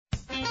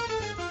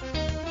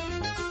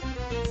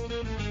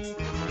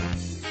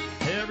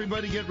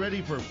everybody, get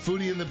ready for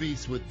Foodie and the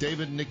Beast with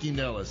David and Nikki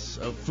Nellis.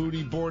 A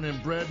foodie born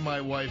and bred, my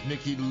wife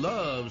Nikki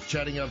loves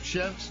chatting up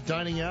chefs,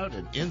 dining out,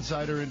 and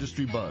insider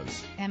industry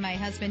buzz. And my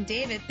husband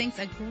David thinks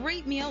a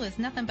great meal is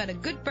nothing but a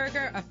good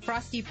burger, a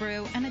frosty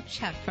brew, and a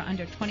check for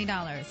under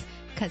 $20.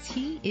 Because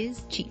he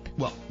is cheap.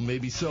 Well,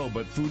 maybe so,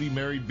 but foodie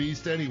married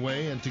beast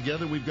anyway, and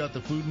together we've got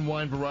the Food and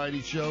Wine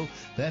Variety Show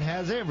that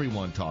has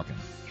everyone talking.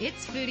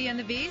 It's Foodie and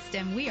the Beast,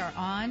 and we are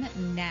on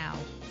now.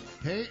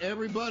 Hey,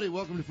 everybody.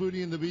 Welcome to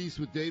Foodie and the Beast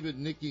with David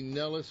and Nikki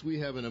Nellis. We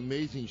have an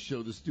amazing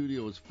show. The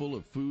studio is full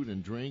of food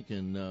and drink,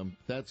 and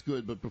that's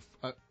good. But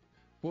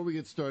before we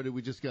get started,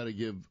 we just got to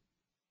give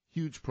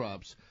huge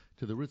props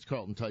to the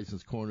Ritz-Carlton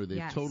Tysons Corner.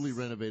 They've totally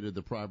renovated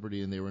the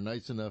property, and they were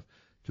nice enough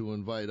to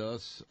invite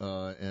us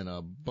and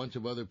a bunch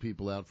of other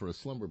people out for a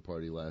slumber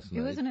party last night.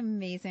 It was an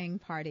amazing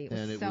party. It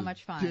was so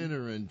much fun.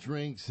 Dinner and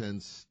drinks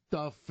and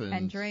stuff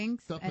and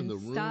drinks stuff and in the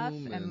room stuff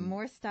and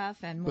more stuff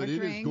and more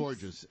drinks. But it is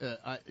gorgeous.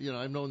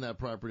 I've known that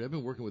property. I've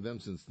been working with them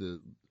since the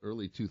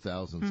early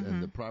 2000s,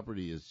 and the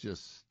property is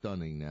just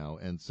stunning now.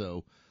 And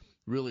so,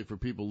 really, for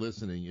people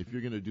listening, if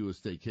you're going to do a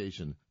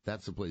staycation,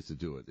 that's the place to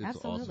do it. It's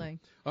Absolutely. Awesome.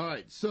 All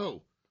right,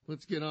 so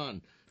let's get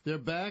on. They're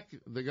back.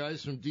 The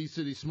guys from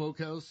D-City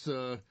Smokehouse.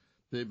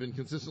 They've been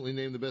consistently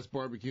named the best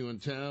barbecue in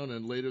town,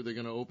 and later they're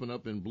going to open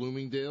up in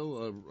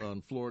Bloomingdale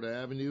on Florida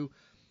Avenue.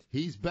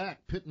 He's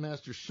back.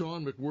 Pitmaster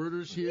Sean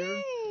McWhirter's here.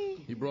 Yay!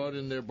 He brought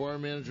in their bar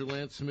manager,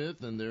 Lance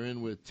Smith, and they're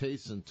in with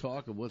taste and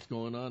talk of what's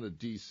going on at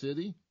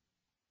D-City.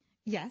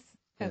 Yes.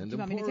 And do you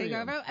want me to take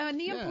over?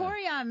 The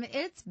Emporium,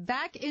 it's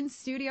back in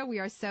studio. We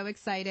are so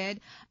excited.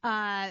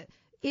 It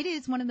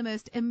is one of the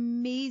most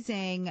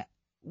amazing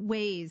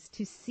ways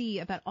to see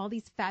about all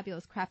these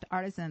fabulous craft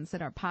artisans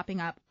that are popping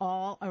up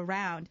all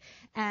around.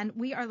 And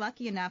we are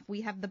lucky enough.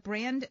 We have the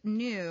brand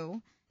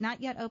new,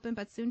 not yet open,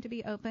 but soon to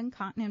be open,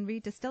 Cotton and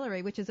Reed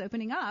Distillery, which is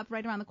opening up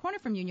right around the corner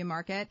from Union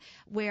Market,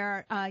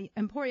 where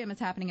Emporium is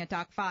happening at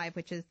Dock 5,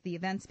 which is the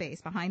event space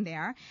behind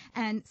there.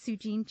 And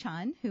Sujin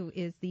Chun, who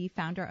is the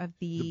founder of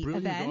the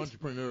brilliant event,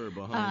 entrepreneur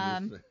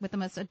behind this. with the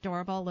most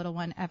adorable little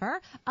one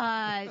ever,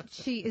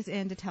 she is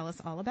in to tell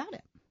us all about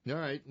it. All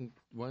right.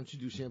 Why don't you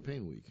do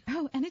Champagne Week?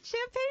 Oh, and it's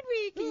Champagne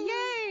Week.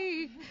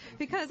 Yay!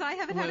 Because I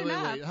haven't had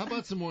enough. Wait. How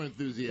about some more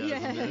enthusiasm?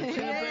 Champagne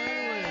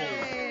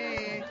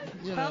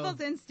Week. Bubbles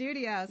in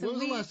studio. So when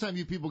was the last time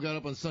you people got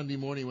up on Sunday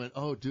morning and went,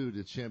 oh, dude,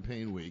 it's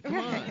Champagne Week? Come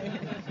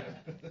on.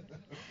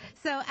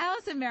 So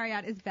Allison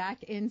Marriott is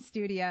back in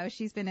studio.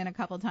 She's been in a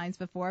couple times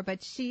before,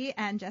 but she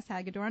and Jess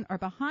Hagedorn are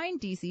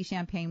behind DC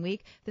Champagne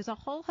Week. There's a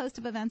whole host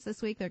of events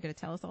this week. They're going to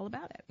tell us all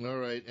about it. All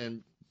right.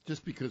 And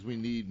just because we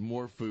need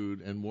more food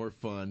and more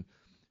fun,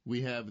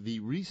 we have the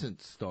recent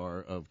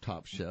star of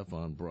Top Chef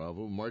on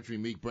Bravo, Marjorie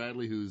Meek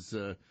Bradley, who's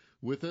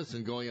with us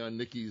and going on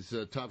Nikki's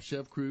Top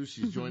Chef cruise.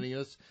 She's joining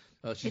us.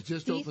 She's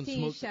just opened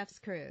DC Chef's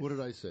Cruise. What did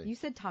I say? You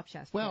said Top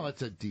Chef's Well, Cruise.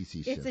 it's a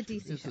DC Chef. It's a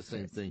DC It's Chef's the same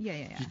Cruise. thing.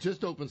 Yeah. She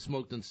just opened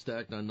Smoked and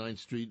Stacked on 9th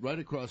Street, right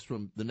across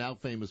from the now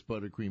famous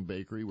Buttercream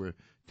Bakery, where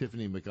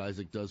Tiffany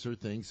McIsaac does her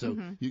thing. So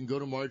you can go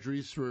to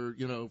Marjorie's for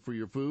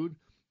your food.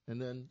 And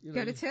then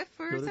go to Tiff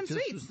for some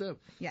sweets.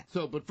 Yeah.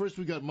 So, but first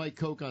we got Mike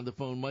Koch on the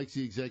phone. Mike's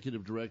the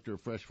executive director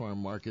of Fresh Farm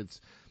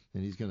Markets,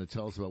 and he's going to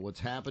tell us about what's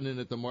happening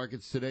at the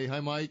markets today. Hi,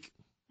 Mike.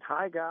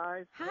 Hi,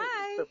 guys.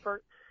 Hi.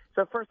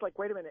 So first,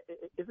 wait a minute.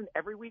 Isn't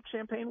every week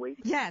Champagne Week?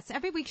 Yes,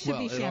 every week should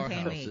be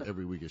Champagne Week.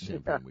 Every week is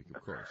Champagne Week,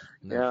 of course.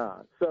 Yeah.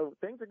 So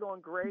things are going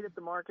great at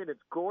the market.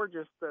 It's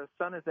gorgeous. The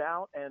sun is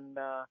out, and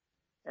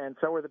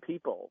so are the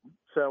people.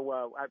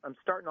 So I'm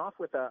starting off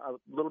with a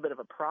little bit of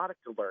a product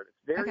alert.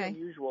 It's very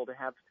unusual to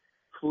have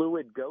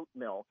fluid goat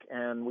milk,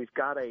 and we've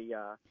got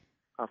a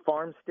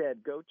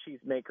farmstead goat cheese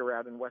maker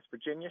out in West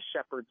Virginia,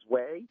 Shepherd's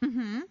Way,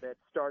 that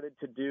started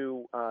to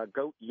do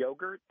goat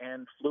yogurt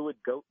and fluid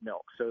goat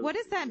milk. So what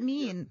does that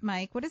mean,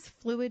 Mike? What does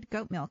fluid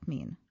goat milk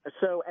mean?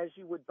 So as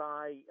you would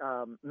buy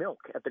milk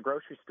at the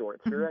grocery store,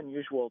 it's very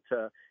unusual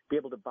to be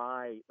able to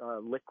buy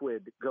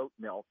liquid goat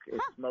milk.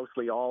 It's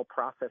mostly all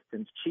processed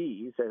in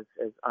cheese,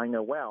 as I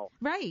know well.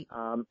 Right.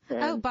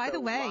 By the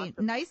way,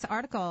 nice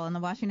article in the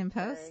Washington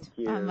Post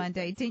on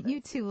Monday. Didn't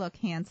you two look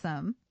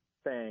handsome?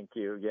 Thank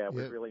you. Yeah, it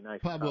was really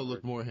nice. Pablo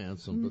looked more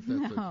handsome, but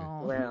that's okay.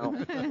 Well,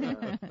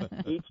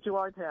 each to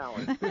our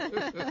talent.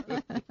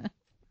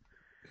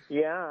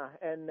 Yeah,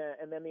 and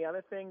then the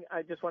other thing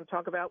I just want to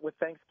talk about with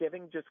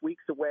Thanksgiving just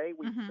weeks away,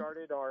 we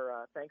started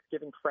our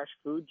Thanksgiving Fresh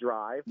Food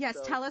Drive. Yes,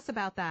 tell us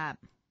about that.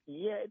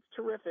 Yeah, it's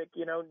terrific.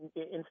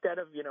 Instead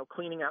of,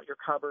 cleaning out your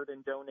cupboard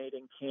and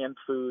donating canned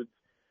foods,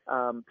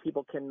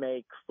 people can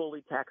make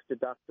fully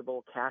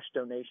tax-deductible cash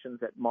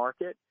donations at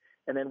market,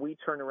 and then we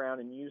turn around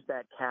and use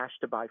that cash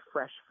to buy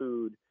fresh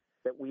food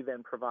that we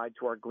then provide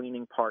to our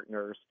gleaning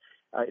partners.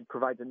 It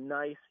provides a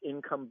nice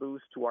income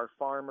boost to our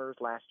farmers.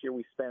 Last year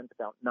we spent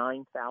about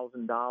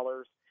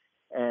 $9,000,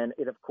 and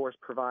it, of course,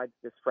 provides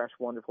this fresh,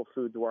 wonderful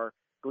food to our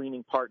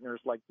gleaning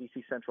partners like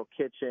DC Central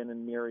Kitchen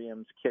and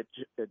Miriam's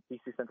Kitchen,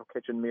 DC Central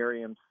Kitchen,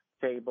 Miriam's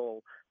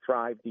Table,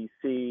 Thrive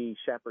DC,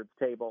 Shepherd's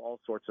Table, all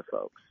sorts of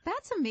folks.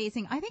 That's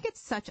amazing. I think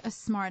it's such a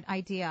smart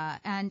idea,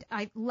 and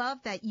I love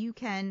that you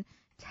can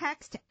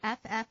text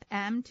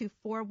FFM to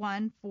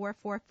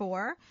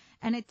 41444,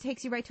 and it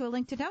takes you right to a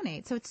link to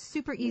donate. So it's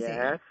super easy.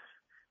 Yes,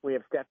 we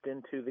have stepped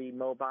into the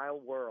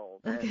mobile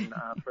world. Okay. And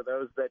for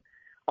those that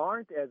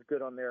aren't as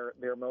good on their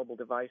mobile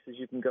devices,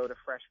 you can go to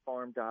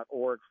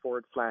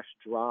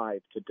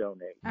freshfarm.org/drive to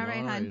donate. All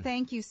right, hon.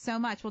 Thank you so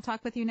much. We'll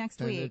talk with you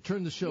next week. And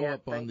turn the show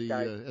up on thanks,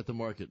 the at the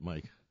market,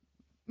 Mike.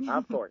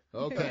 Of course.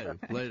 Okay,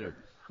 later.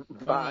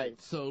 Bye. All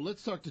right, so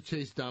let's talk to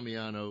Chase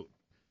Damiano.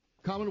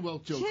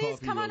 Commonwealth Joe Chase,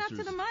 Coffee come on up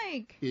Roasters to the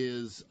mic.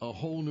 is a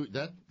whole new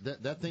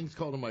that thing's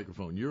called a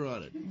microphone. You're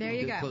on it. There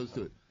you Get go. close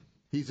to it.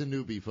 He's a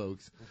newbie,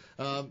 folks.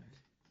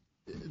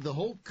 The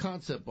whole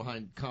concept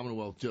behind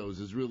Commonwealth Joe's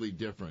is really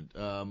different.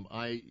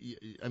 I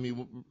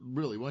mean,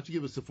 really, why don't you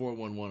give us the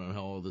 411 on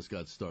how all this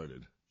got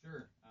started?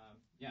 Sure.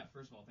 Yeah,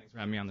 first of all, thanks for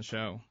having me on the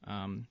show.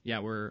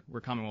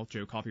 We're Commonwealth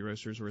Joe Coffee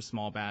Roasters. We're a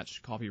small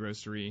batch coffee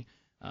roastery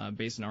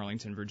based in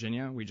Arlington,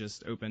 Virginia. We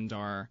just opened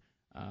our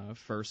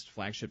first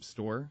flagship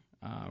store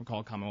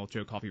called Commonwealth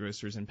Joe Coffee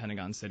Roasters in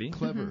Pentagon City.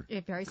 Clever.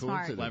 Yeah, very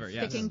smart. Clever,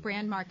 yes. Sticking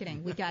brand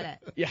marketing. We got it.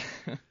 Yeah.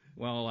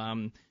 Well,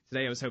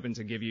 today I was hoping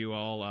to give you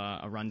all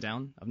a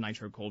rundown of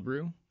Nitro Cold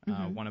Brew,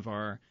 one of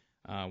our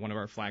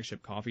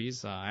flagship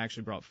coffees. I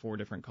actually brought 4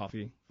 different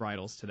coffee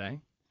varietals today.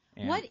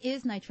 And What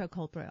is Nitro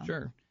Cold Brew?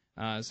 Sure.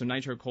 So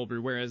Nitro Cold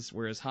Brew,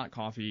 whereas hot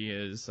coffee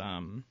is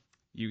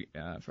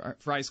for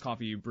iced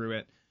coffee you brew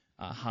it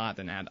hot,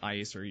 then add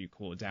ice, or you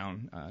cool it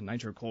down.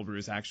 Nitro Cold Brew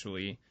is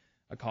actually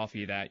a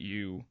coffee that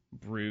you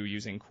brew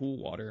using cool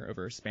water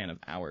over a span of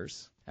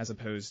hours, as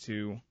opposed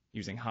to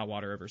using hot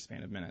water over a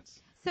span of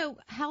minutes. So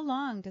how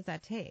long does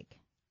that take?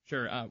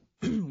 Sure.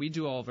 We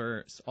do all of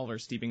our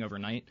steeping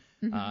overnight.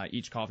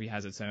 Each coffee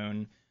has its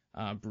own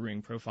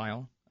brewing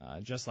profile,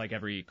 just like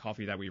every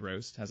coffee that we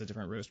roast has a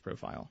different roast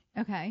profile.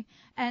 Okay.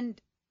 And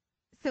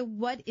so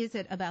what is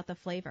it about the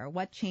flavor?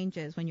 What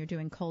changes when you're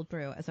doing cold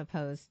brew as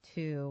opposed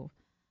to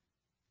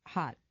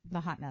the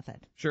hot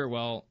method? Sure.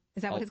 Well,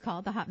 is that what it's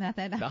called? The hot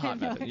method? The hot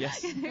method,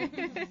 yes.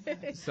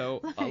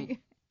 So Like-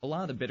 a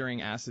lot of the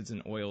bittering acids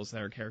and oils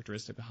that are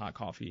characteristic of hot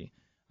coffee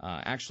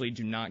actually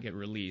do not get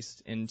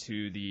released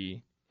into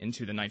the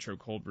nitro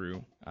cold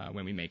brew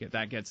when we make it.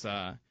 That gets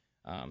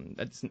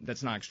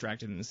that's not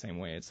extracted in the same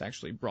way. It's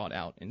actually brought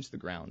out into the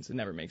grounds. It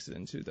never makes it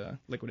into the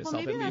liquid Well,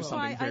 itself. maybe It leaves that's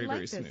why something very, I like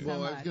very this smooth. so Well,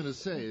 I was much. going to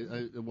say,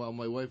 while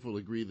my wife will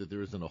agree that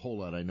there isn't a whole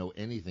lot I know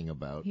anything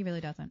about. He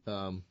really doesn't.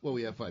 Well,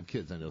 we have 5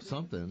 kids. I know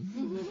something.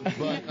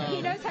 But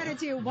He knows how to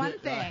do one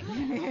thing.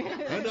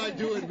 and I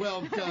do it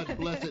well. God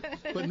bless it.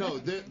 But no,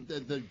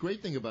 the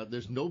great thing about it,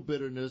 there's no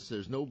bitterness.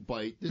 There's no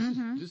bite.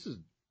 This is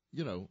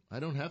I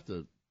don't have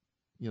to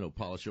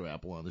polish your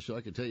apple on the show.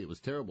 I can tell you it was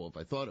terrible if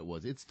I thought it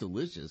was. It's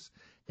delicious,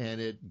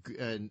 and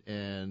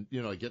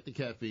I get the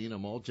caffeine.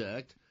 I'm all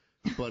jacked,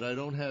 but I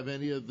don't have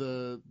any of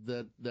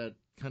that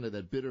kind of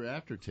that bitter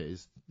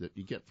aftertaste that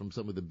you get from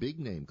some of the big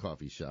name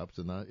coffee shops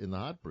in the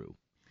hot brew.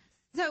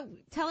 So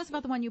tell us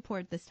about the one you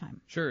poured this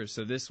time. Sure.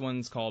 So this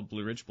one's called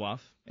Blue Ridge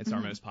Bluff. It's our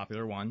most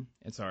popular one.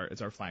 It's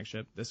our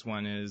flagship. This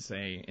one is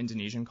a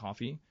Indonesian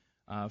coffee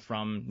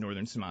from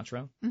northern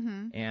Sumatra,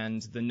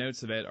 and the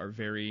notes of it are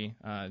very.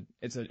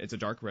 It's a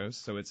dark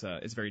roast, so it's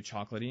very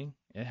chocolatey.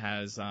 It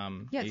has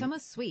it's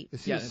almost sweet.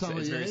 Is he Yeah, a it's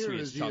sommelier very sweet. or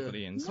It's is he a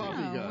chocolatey and sweet.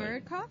 coffee No, guy? we're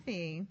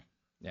coffee.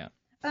 Yeah.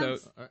 Um,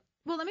 So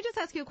Well, let me just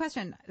ask you a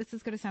question. This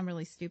is going to sound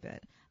really stupid,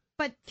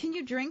 but can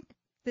you drink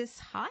this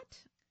hot?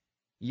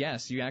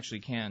 yes, you actually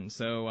can.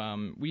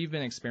 So we've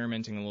been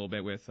experimenting a little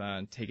bit with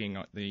taking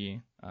the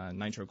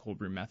nitro cold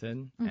brew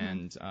method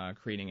and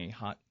creating a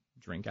hot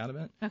drink out of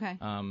it. Okay.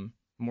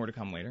 More to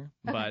come later.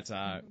 Okay.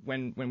 But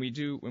when we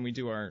do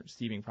our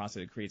steeping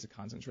process, it creates a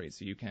concentrate,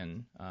 so you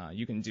can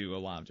do a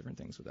lot of different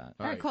things with that.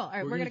 All right, cool. All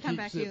right, we're going to come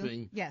back to you.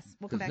 sipping, Yes,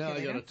 we'll come back to now you I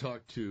later. got to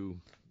talk to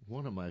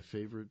one of my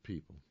favorite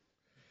people,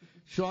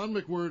 Sean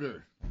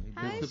McWhirter,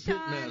 Hi, the Sean.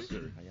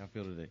 pitmaster How y'all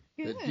feel today?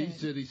 at D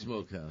City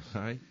Smokehouse.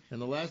 All right.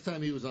 And the last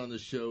time he was on the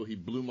show, he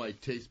blew my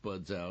taste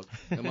buds out.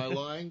 Am I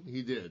lying?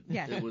 He did.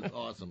 Yeah. It was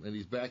awesome. And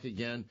he's back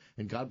again.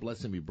 And God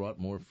bless him, he brought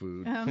more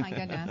food. Oh, my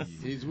goodness.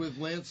 He's with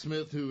Lance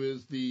Smith, who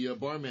is the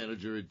bar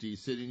manager at D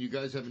City. And you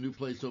guys have a new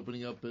place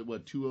opening up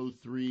at,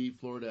 203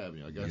 Florida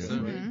Avenue. I got Yes, that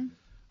sir.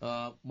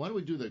 right? Why don't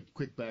we do the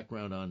quick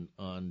background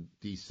on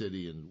D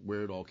City and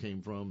where it all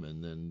came from,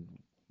 and then,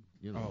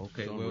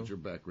 okay, Sean, well- what your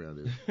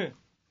background is.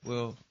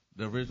 Well,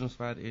 the original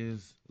spot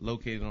is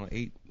located on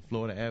 8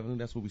 Florida Avenue.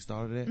 That's where we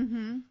started at.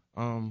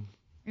 And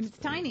it's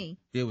tiny.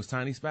 It was a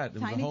tiny spot.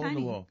 There was Tiny, a hole in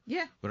tiny. the wall.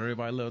 Yeah. But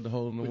everybody loved the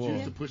hole in the But you wall.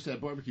 used to push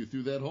that barbecue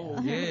through that hole.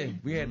 Yeah,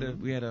 we had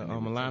a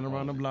line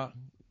around the block,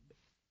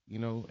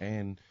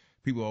 and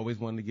people always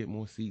wanted to get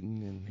more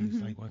seating, and he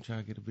was like, "Why don't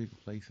y'all get a bigger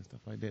place and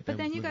stuff like that?" But That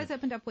then was you really- guys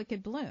opened up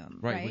Wicked Bloom,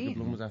 right? right? Wicked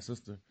Bloom was our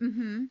sister,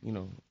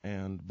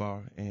 and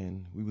bar,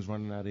 and we was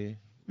running out there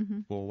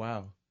for a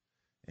while,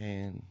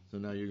 and So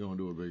now you're going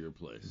to a bigger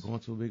place. going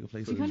to a bigger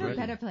place. We're going to a Right.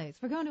 better place.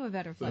 We're going to a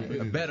better place.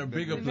 a better,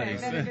 bigger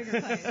place. Better,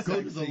 bigger place.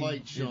 Go to the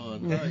light,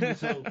 Sean. All right,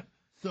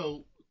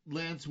 so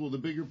Lance, will the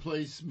bigger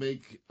place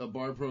make a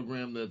bar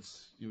program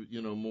that's,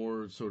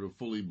 more sort of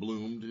fully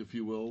bloomed, if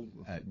you will?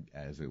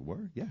 As it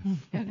were, yeah.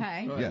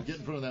 Okay. All right, Yes. get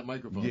in front of that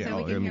microphone. Yeah. So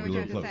we Oh, can let hear me what get you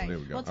a have to little say. closer. There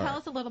we go. Well, All tell right.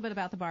 us a little bit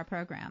about the bar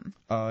program.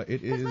 It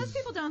Because is. most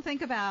people don't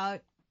think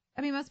about,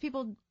 most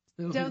people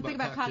They don't think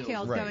about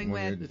cocktails Right, going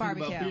when with They think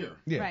about barbecue. beer.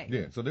 Yeah, Right.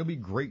 yeah. So there'll be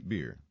great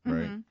beer,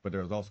 right? Mhm. But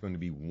there's also going to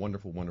be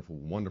wonderful, wonderful,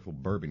 wonderful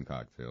bourbon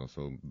cocktails.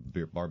 So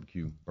beer,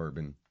 barbecue,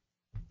 bourbon,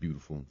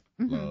 beautiful,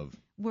 love.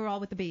 We're all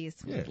with the bees.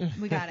 Yeah.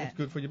 We got it. It's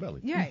good for your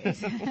belly. You're right.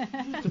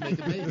 To make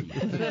a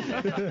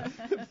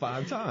baby.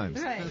 5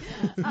 times. Right.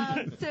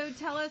 So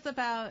tell us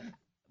about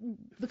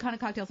the kind of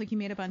cocktails. Like you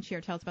made a bunch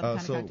here. Tell us about the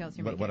kind of cocktails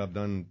you're but making. what I've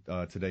done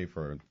today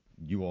for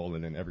you all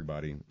and then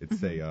everybody,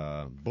 it's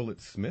a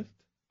Bullet Smith.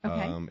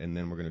 Okay. And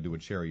then we're going to do a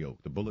cherry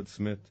oak. The Bullet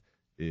Smith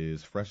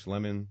is fresh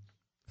lemon,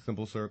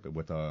 simple syrup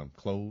with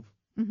clove,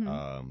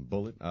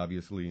 bullet,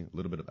 obviously, a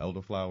little bit of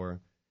elderflower,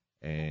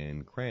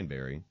 and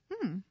cranberry.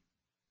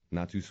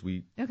 Not too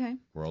sweet. Okay.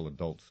 We're all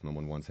adults. No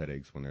one wants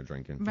headaches when they're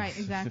drinking. Right,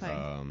 exactly.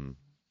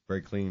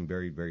 Very clean,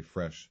 very, very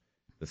fresh.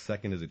 The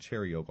second is a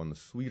cherry oak on the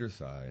sweeter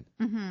side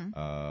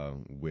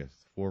with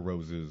 4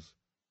 roses,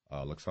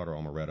 Luxardo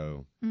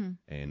Amaretto,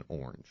 and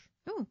orange.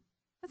 Ooh,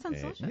 that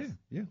sounds delicious.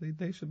 Yeah,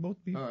 they should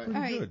both be All right. pretty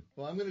All right. good.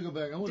 Well, I'm going to go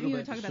back. I want Do to you go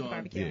back talk to about the Sean.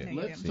 barbecue? Yeah. Okay,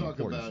 Let's you do. talk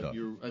Important about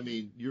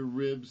stuff. your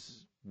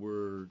ribs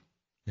were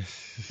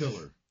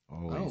killer.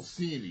 I don't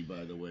see any,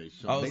 by the way,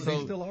 Sean. Oh, They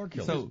so- still are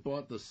killers. I so- just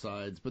bought the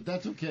sides, but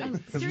that's okay.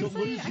 Seriously,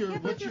 What is I can't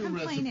believe what's you're your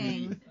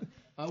complaining. recipe?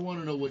 I want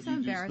to know what So you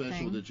do special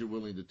embarrassing. that you're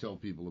willing to tell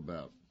people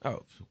about.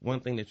 Oh,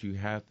 one thing that you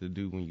have to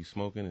do when you're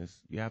smoking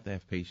is you have to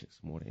have patience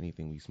more than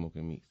anything when you're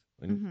smoking meats.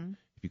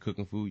 If you're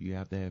cooking food, you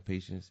have to have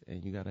patience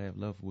and you got to have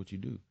love for what you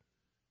do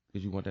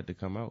because you want that to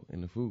come out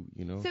in the food,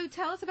 So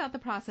tell us about the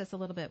process a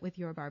little bit with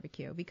your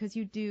barbecue because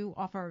you do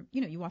offer,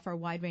 you offer a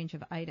wide range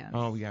of items.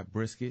 Oh, we got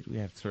brisket, we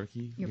have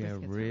turkey, Your we have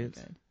brisket's really ribs.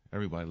 good.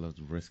 Everybody loves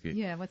the brisket.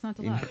 Yeah, what's not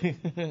to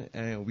love?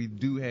 And we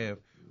do have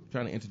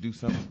trying to introduce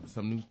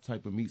some new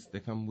type of meats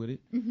that come with it.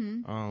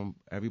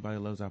 Everybody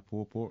loves our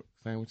pulled pork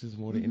sandwiches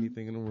more than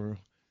anything in the world.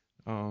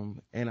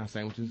 And our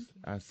sandwiches,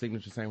 our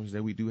signature sandwiches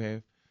that we do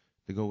have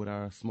to go with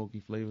our smoky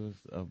flavors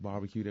of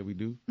barbecue that we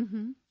do.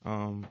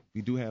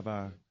 We do have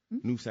our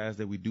new sides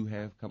that we do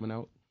have coming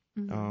out.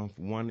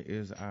 One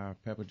is our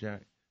pepper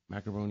jack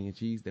macaroni and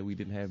cheese that we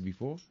didn't have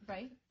before.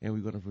 Right. And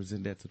we're going to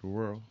present that to the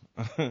world.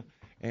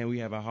 And we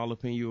have our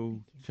jalapeno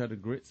cheddar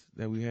grits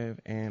that we have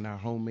and our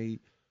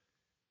homemade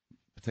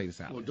potato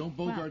salad. Well, don't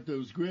bogart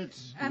those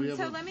grits. Do we have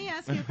So a- let me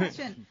ask you a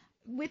question.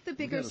 With the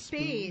bigger got a spoon.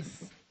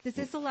 space, does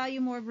this allow you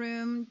more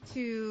room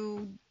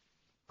to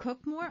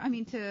cook more? I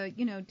mean,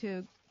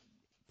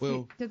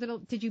 Well,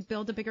 did you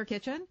build a bigger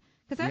kitchen?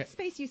 Because that Yeah.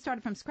 space you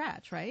started from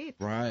scratch, right?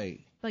 right.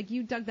 Like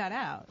you dug that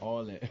out.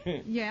 All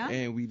that. Yeah?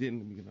 And we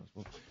didn't.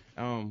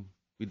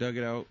 We dug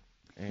it out.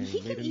 And He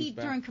made can a new eat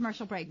spot. during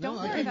commercial break. No, Don't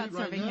I worry can about eat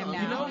right serving him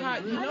now. now.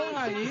 You know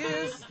how he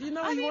is. I he mean,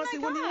 wants my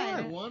it when he God.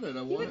 I wants. want it.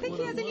 You would think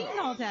he hasn't eaten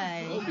all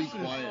day. Oh, be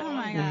quiet. Oh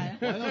my God.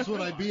 Why else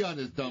would I be on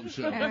this dumb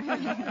show?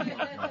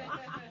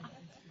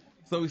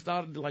 So we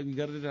started we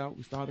gutted it out.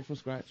 We started from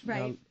scratch.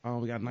 Right.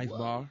 We got a nice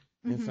bar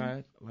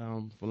inside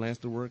for Lance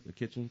to work, a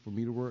kitchen for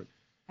me to work.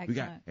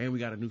 Excellent. We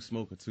got a new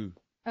smoker too.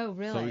 Oh,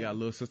 really? So we got a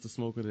little sister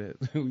smoker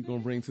that we gonna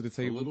bring to the A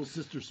table. little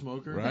sister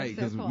smoker. Right,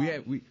 That's because so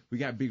cool. we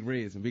got big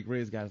reds and big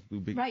reds got to do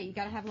big. Right, you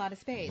got to have a lot of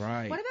space.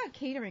 Right. What about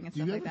catering and Do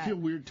stuff you like ever that? feel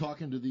weird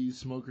talking to these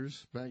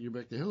smokers? You're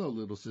back there. Hello,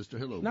 little sister.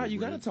 Hello. No, big you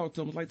got to red. talk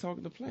to them. It's like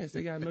talking to plants.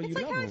 They got to know It's you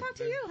like love how I them. talk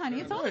to you,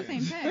 honey. It's all the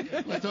same thing.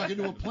 Like talking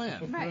to a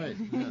plant. Right.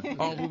 Yeah.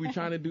 What we're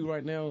trying to do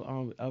right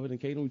now, other than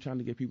catering, we're trying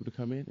to get people to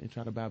come in and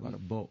try to buy by the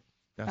bulk.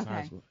 That's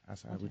Okay.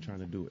 how we're trying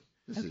to do it.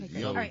 This Okay, is great.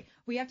 yummy. All right,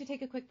 we have to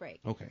take a quick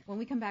break. Okay. When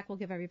we come back, we'll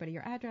give everybody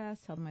your address,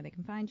 tell them where they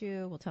can find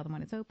you. We'll tell them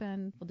when it's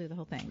open. We'll do the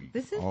whole thing.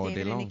 This is All day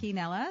David and long. Nikki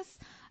Nellis.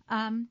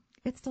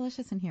 It's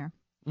delicious in here.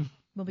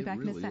 We'll be It back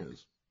in a really sec.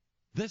 is.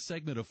 This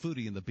segment of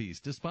Foodie and the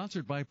Beast is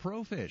sponsored by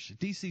ProFish,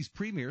 DC's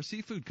premier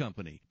seafood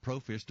company.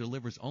 ProFish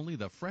delivers only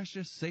the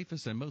freshest,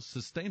 safest, and most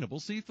sustainable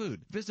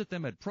seafood. Visit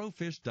them at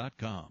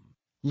profish.com.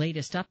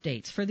 Latest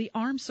updates for the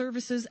armed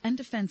services and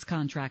defense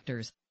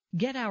contractors.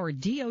 Get our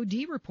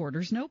DoD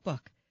Reporter's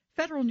Notebook.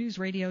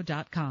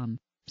 FederalNewsRadio.com.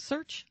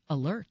 Search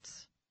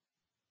alerts.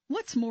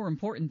 What's more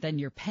important than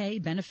your pay,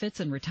 benefits,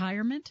 and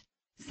retirement?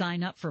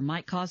 Sign up for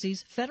Mike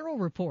Causey's Federal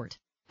Report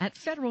at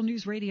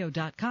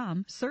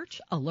FederalNewsRadio.com.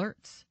 Search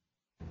alerts.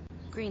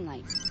 Green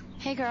light.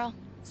 Hey girl,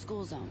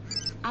 school zone.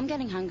 I'm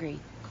getting hungry.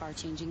 Car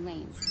changing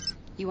lanes.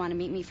 You want to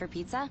meet me for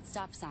pizza?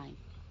 Stop sign.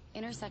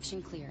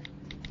 Intersection clear.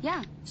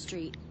 Yeah,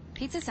 street.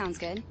 Pizza sounds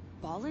good.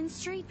 Ballin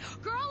Street?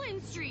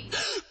 Girlin Street!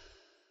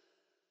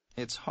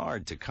 It's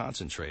hard to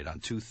concentrate on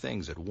two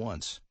things at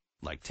once,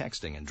 like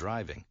texting and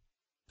driving.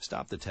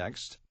 Stop the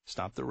text,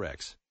 stop the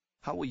wrecks.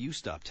 How will you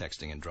stop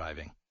texting and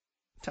driving?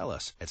 Tell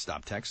us at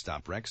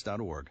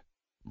stoptextstopwrecks.org.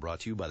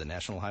 Brought to you by the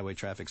National Highway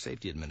Traffic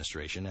Safety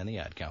Administration and the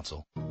Ad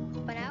Council.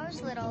 When I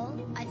was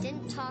little, I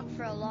didn't talk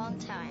for a long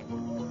time.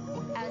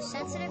 I was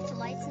sensitive to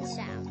lights and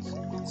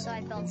sounds, so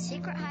I built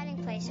secret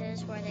hiding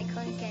places where they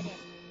couldn't get in.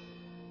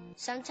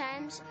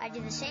 Sometimes I do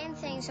the same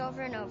things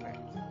over and over.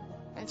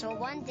 Until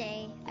one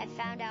day, I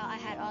found out I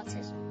had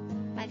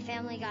autism. My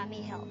family got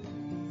me help.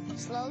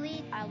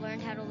 Slowly, I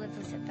learned how to live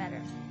with it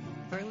better.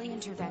 Early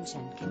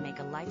intervention can make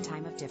a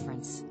lifetime of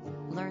difference.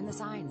 Learn the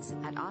signs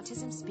at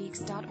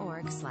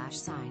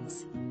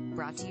autismspeaks.org/signs.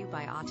 Brought to you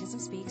by Autism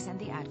Speaks and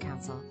the Ad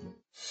Council.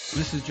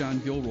 This is John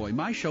Gilroy.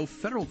 My show,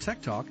 Federal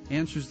Tech Talk,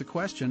 answers the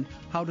question,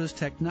 how does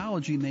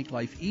technology make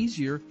life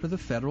easier for the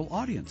federal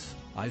audience?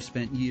 I've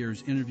spent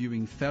years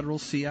interviewing federal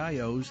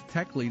CIOs,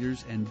 tech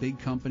leaders, and big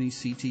company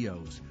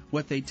CTOs.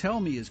 What they tell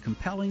me is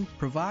compelling,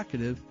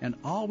 provocative, and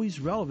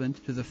always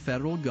relevant to the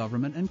federal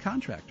government and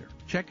contractor.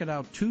 Check it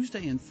out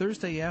Tuesday and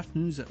Thursday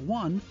afternoons at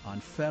 1 on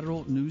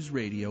Federal News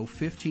Radio,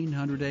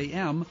 1500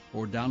 AM,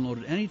 or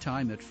download it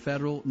anytime at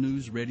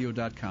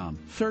federalnewsradio.com.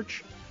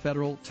 Search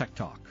Federal Tech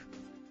Talk.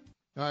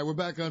 All right, we're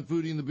back on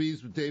Foodie and the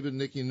Beast with David and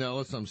Nikki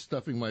Nellis. I'm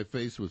stuffing my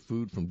face with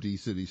food from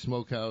D-City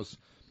Smokehouse.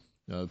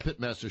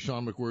 Pitmaster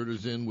Sean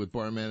McWhirter's in with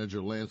bar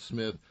manager Lance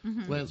Smith.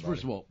 Mm-hmm. Lance,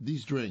 first of all,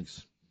 these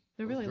drinks,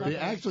 they're really lovely. they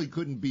actually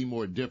couldn't be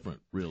more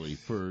different, really,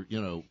 for,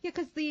 you know. Yeah,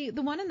 because the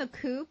one in the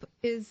coupe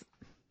is,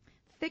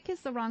 thick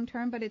is the wrong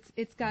term, but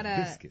it's got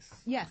a... Viscous.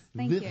 Yes,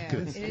 thank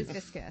Viscous. you. It is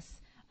viscous.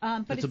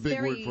 But That's it's a big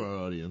very, word for our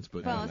audience.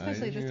 But well,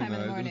 especially this time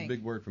of the morning. It's a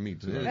big word for me,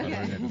 too. Okay. I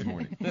learned that this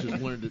morning.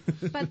 Just learned it.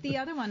 But the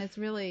other one is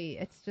really,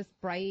 it's just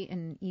bright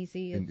and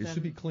easy. And it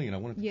should be clean. I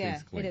want it to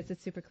taste clean. Yeah, it is.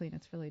 It's super clean.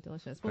 It's really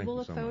delicious. Well, Thank we'll you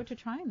look so forward much. to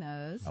trying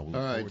those. All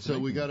right, so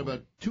we got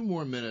about 2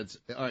 more minutes.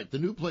 All right, the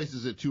new place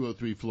is at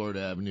 203 Florida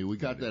Avenue. We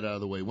got that out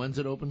of the way. When's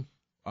it open?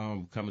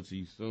 Coming to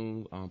you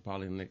soon,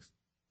 probably in the next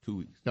 2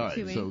 weeks. All right,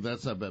 2 weeks. so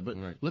that's not bad. But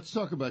let's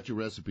talk about your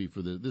recipe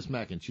for this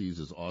mac and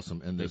cheese is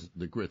awesome, and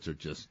the grits are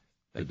just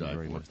to die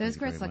for. Those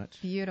grits look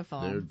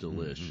beautiful. They're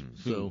delish.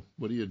 So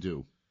what do you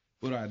do?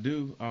 What I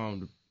do,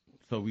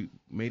 so we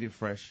made it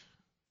fresh,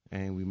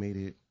 and we made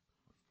it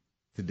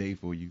today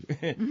for you.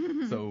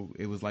 So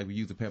it was like we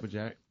use the pepper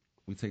jack.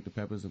 We take the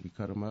peppers and we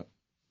cut them up,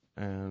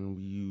 and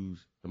we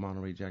use the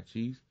Monterey Jack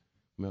cheese,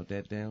 melt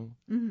that down.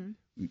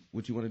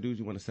 What you want to do is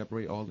you want to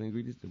separate all the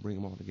ingredients and bring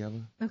them all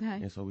together. Okay.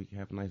 And so we can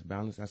have a nice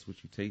balance. That's what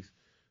you taste.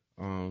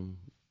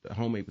 The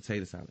homemade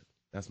potato salad.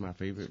 That's my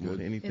favorite more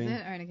than anything. Is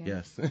it? All right, again.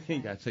 Yes. You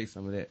got to taste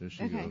some of that. There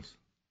she goes.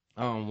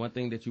 One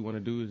thing that you want to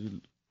do is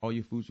all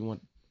your foods, you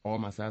want all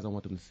my sides, I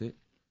want them to sit,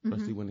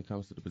 especially when it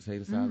comes to the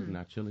potato salad,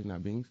 not chili,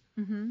 not beans,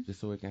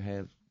 just so it can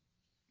have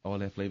all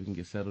that flavor can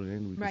get settled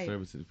in. We can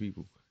serve it to the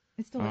people.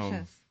 It's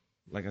delicious.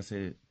 Like I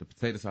said, the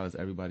potato salad is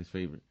everybody's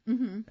favorite.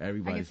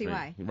 Everybody's I can see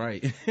favorite. why.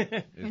 Right.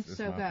 It's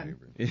so good.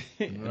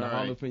 And the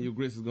jalapeno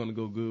grits is going to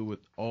go good with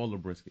all the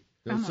brisket.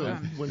 So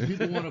when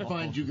people want to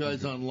find you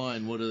guys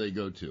online, what do they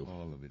go to?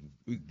 All of it.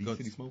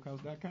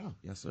 DCitySmokehouse.com.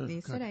 Yes, sir.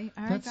 D-City.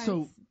 All right, That's guys.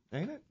 so.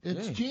 Ain't it?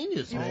 It's Yeah.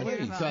 genius, man.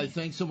 beautiful. Guys,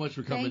 thanks so much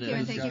for coming Thank you, in.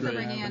 and This thank is you for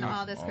great. bringing in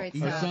all this great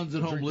My stuff. son's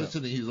at home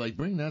listening. He's like,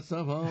 bring that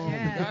stuff home.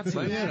 Yeah,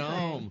 Bring it exactly.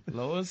 home.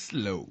 Low and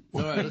slow.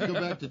 All right, let's go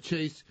back to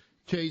Chase.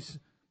 Chase,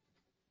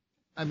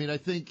 I mean, I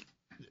think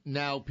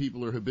now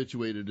people are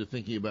habituated to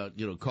thinking about,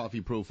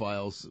 coffee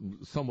profiles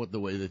somewhat the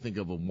way they think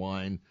of a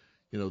wine.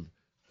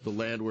 The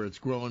land where it's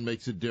growing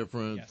makes it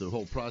different. Yes. The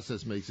whole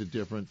process makes it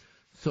different.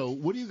 So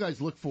what do you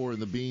guys look for in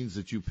the beans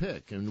that you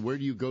pick, and where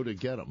do you go to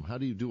get them? How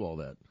do you do all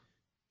that?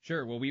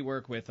 Sure. Well, we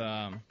work with,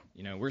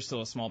 we're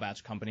still a small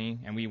batch company,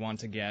 and we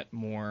want to get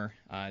more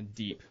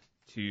deep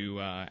to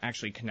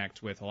actually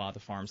connect with a lot of the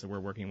farms that we're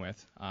working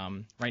with.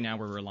 Right now,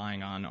 we're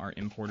relying on our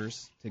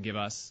importers to give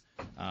us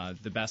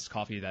the best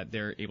coffee that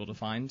they're able to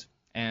find,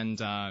 and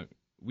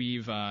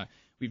we've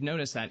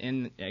noticed that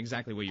in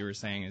exactly what you were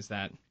saying is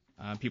that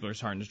people are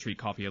starting to treat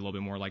coffee a little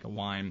bit more like a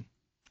wine.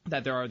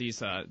 That there are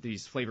these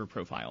flavor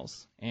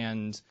profiles,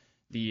 and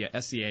the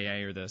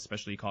SCAA, or the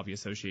Specialty Coffee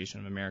Association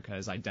of America,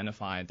 has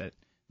identified that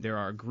there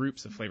are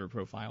groups of flavor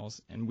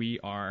profiles, and we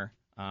are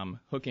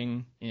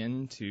hooking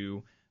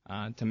into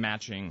to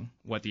matching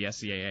what the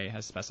SCAA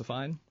has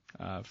specified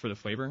for the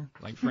flavor.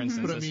 Like, for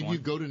instance, But I this mean, one. you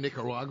go to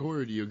Nicaragua,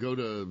 or do you go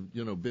to,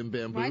 Bim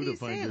Bamboo Why do to you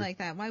find say your... it like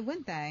that? Why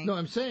wouldn't they? No,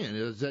 I'm saying,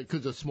 is that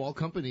because a small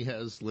company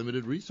has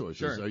limited resources?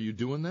 Sure. Are you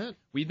doing that?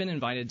 We've been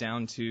invited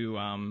down to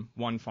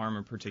one farm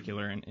in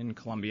particular in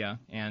Colombia,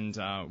 and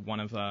one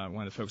of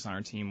the folks on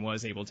our team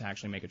was able to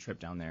actually make a trip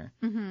down there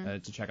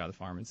to check out the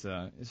farm. It's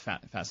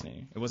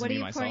fascinating. It wasn't What are me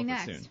you myself, pouring but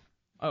next? soon.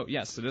 Oh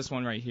yes, so this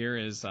one right here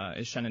is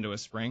Shenandoah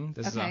Spring.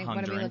 This is a Okay, what are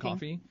we Honduran looking-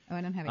 coffee. Oh,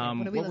 I don't have it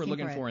yet. What we're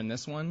looking for for in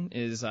this one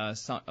is a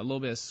little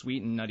bit of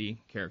sweet and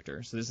nutty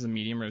character. So this is a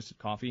medium roasted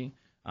coffee.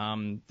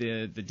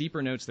 The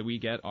deeper notes that we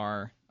get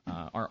are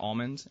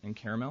almond and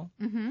caramel.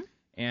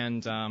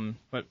 And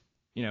but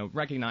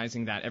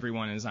recognizing that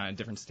everyone is on a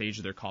different stage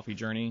of their coffee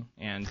journey,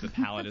 and the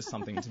palate is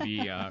something to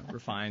be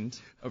refined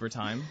over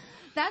time.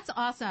 That's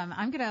awesome.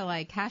 I'm going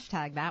to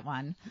hashtag that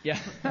one. Yeah.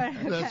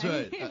 That's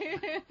right.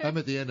 I'm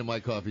at the end of my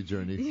coffee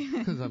journey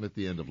because I'm at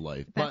the end of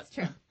life. That's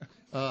true.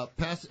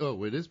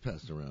 It is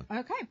passed around.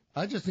 Okay.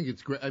 I just think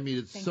it's great. I mean,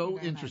 it's Thank you so very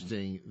much.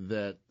 interesting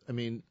that,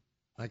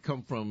 I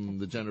come from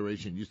the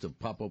generation used to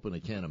pop open a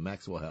can of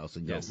Maxwell House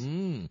and go, Yes.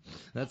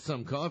 that's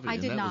some coffee. I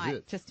and did that not, was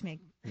it. just to make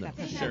No.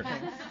 that Sure.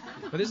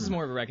 But this is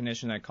more of a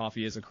recognition that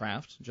coffee is a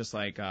craft, just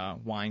like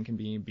wine can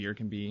be, beer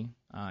can be,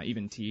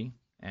 even tea.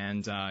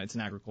 And it's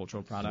an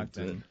agricultural product.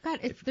 And God,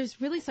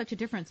 there's really such a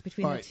difference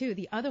between the two.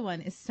 The other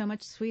one is so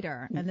much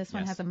sweeter, and this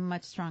one has a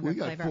much stronger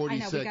flavor. We got 40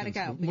 seconds.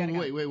 We gotta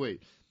go.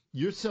 Wait.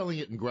 You're selling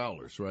it in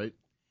growlers, right?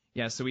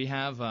 Yeah, so we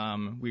have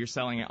we are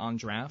selling it on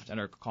draft at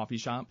our coffee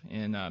shop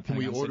in Can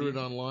we order City.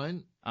 it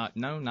online?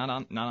 No, not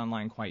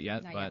online quite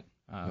yet, but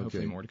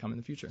hopefully more to come in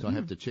the future. So I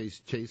have to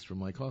chase for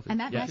my coffee.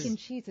 And that mac and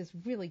cheese is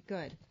really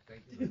good.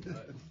 Thank you.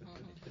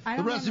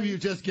 The rest of you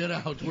just get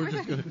out. We're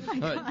just going to. All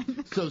right.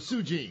 So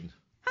Sujin.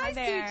 Hi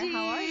there. Sujin.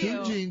 How are you?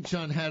 Sujin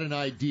Chun had an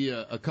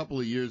idea a couple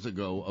of years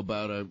ago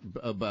about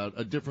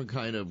a different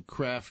kind of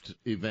craft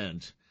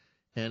event.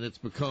 And it's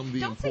become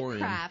the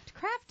Emporium. Say craft.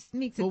 Craft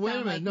makes it well, wait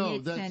sound a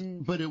minute. like No,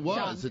 but it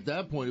was at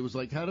that point. It was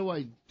like, how do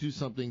I do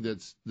something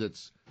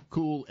that's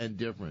cool and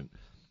different?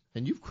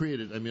 And you've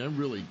created. I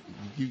mean,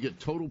 you get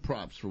total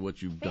props for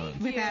what you've done.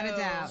 Without a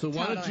doubt. So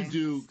why don't you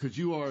do? Because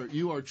you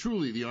are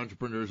truly the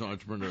entrepreneur's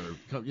entrepreneur.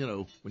 You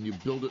know, when you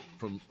build it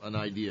from an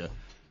idea.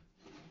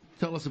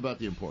 Tell us about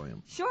the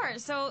Emporium. Sure.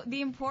 So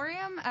the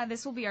Emporium,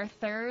 this will be our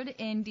third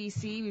in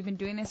D.C. We've been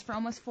doing this for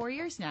almost 4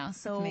 years now.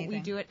 So we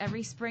do it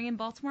every spring in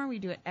Baltimore. We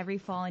do it every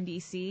fall in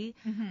D.C.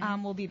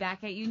 We'll be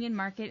back at Union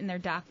Market in their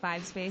Dock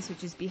 5 space,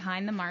 which is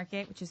behind the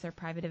market, which is their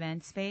private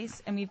event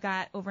space. And we've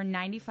got over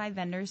 95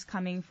 vendors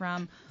coming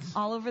from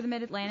all over the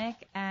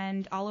Mid-Atlantic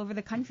and all over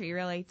the country,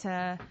 really,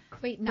 to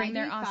bring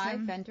their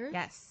awesome vendors?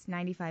 Yes,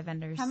 95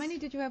 vendors. How many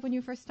did you have when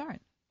you first started?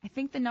 I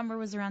think the number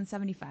was around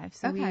 75.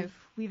 So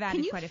we've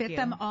added quite a few. Can you fit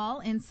them all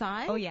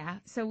inside? Oh, yeah.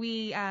 So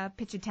we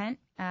pitch a tent,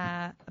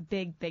 a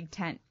big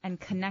tent, and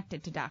connect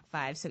it to Dock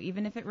 5. So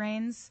even if it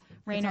rains,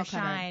 rain or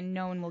shine,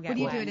 no one will get wet.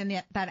 What do you do it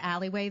in that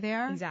alleyway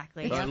there?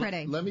 Exactly. It's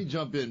pretty. Let me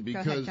jump in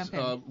because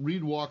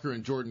Reed Walker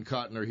and Jordan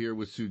Cotton are here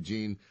with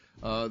Sujin.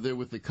 They're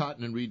with the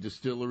Cotton and Reed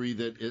Distillery.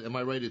 Am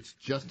I right? It's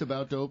just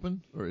about to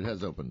open, or it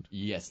has opened?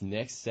 Yes,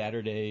 next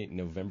Saturday,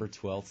 November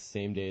 12th,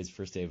 same day as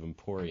first day of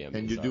Emporium.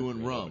 And you're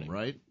doing rum,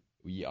 right?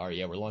 We are,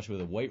 yeah. We're launching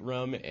with a white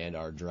rum and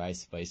our dry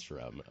spiced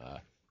rum.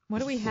 What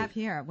do we have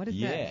here? What is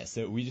this? Yeah,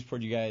 so we just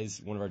poured you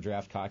guys one of our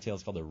draft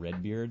cocktails called the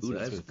Redbeard. Ooh,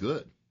 that's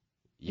good.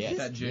 Yeah,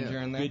 that ginger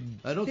in there.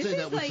 I don't say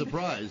that with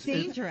surprise.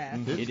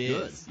 Dangerous. It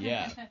is.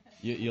 Yeah.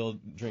 You'll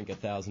drink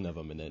 1,000 of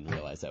them and then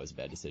realize that was a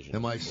bad decision.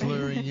 Am I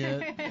slurring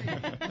yet?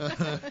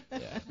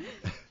 Yeah.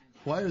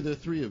 Why are there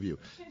three of you?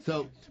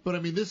 But I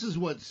mean, this is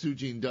what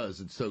Sujin does.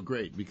 It's so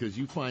great because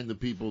you find the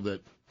people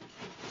that.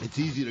 It's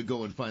easy to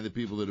go and find the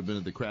people that have been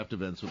at the craft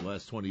events for the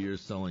last 20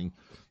 years selling,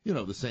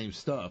 the same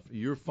stuff.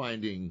 You're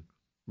finding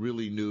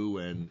really new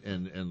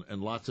and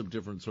lots of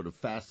different sort of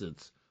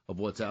facets of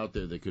what's out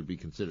there that could be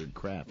considered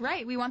craft.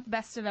 Right. We want the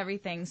best of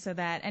everything so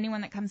that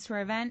anyone that comes to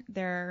our event,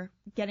 they're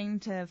getting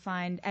to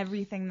find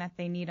everything that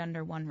they need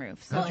under one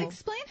roof. So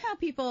explain how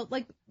people,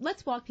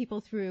 let's walk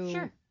people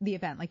through the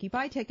event. Like you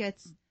buy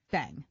tickets.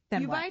 Bang.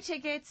 Then you what? buy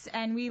tickets,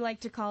 and we like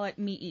to call it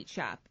meet, eat,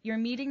 shop. You're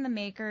meeting the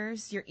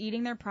makers. You're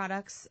eating their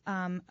products.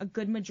 A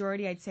good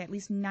majority, I'd say at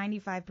least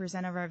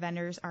 95% of our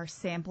vendors are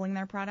sampling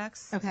their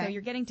products. Okay. So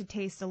you're getting to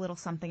taste a little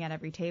something at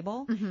every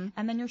table. Mm-hmm.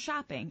 And then you're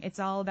shopping. It's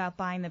all about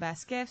buying the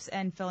best gifts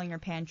and filling your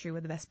pantry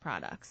with the best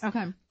products.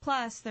 Okay.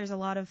 Plus, there's a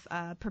lot of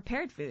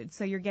prepared food.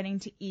 So you're getting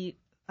to eat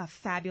a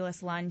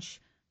fabulous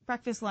lunch,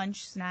 breakfast,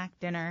 lunch, snack,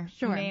 dinner,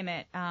 sure. Name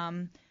it.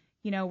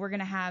 We're going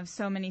to have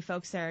so many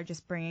folks there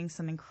just bringing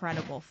some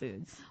incredible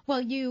foods.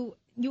 Well, you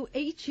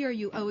each year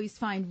you always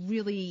find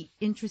really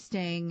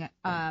interesting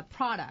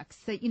products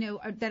that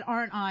they're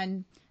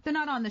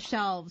not on the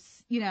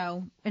shelves,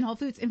 in Whole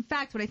Foods. In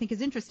fact, what I think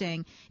is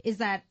interesting is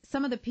that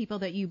some of the people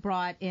that you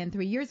brought in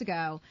 3 years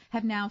ago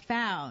have now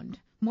found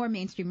more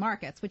mainstream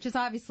markets, which is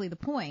obviously the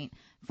point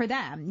for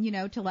them,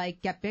 to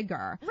get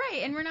bigger.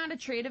 Right. And we're not a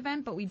trade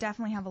event, but we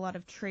definitely have a lot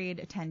of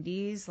trade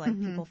attendees, like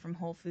people from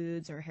Whole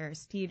Foods or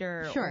Harris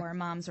Teeter or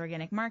Mom's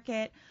Organic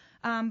Market.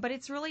 But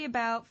it's really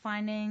about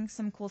finding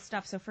some cool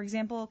stuff. So, for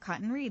example,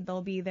 Cotton Reed,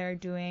 they'll be there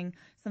doing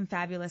some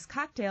fabulous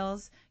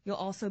cocktails. You'll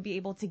also be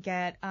able to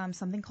get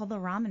something called the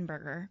Ramen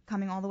Burger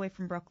coming all the way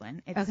from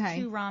Brooklyn. It's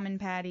 2 ramen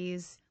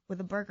patties with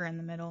a burger in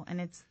the middle,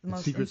 and it's the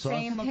most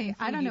insane looking food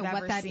I don't know you've what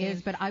ever that seen.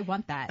 is, but I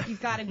want that. You've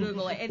got to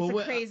Google it. It's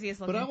the craziest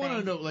looking thing. But I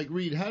want to know,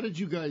 Reed, how did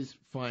you guys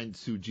find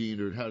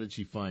Sujin, or how did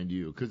she find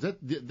you? Because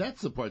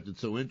that's the part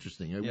that's so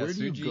interesting. Yeah, where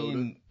do you go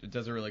to?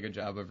 does a really good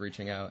job of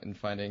reaching out and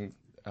finding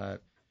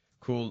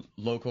cool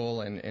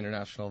local and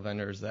international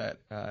vendors that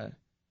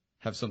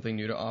have something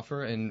new to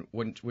offer. And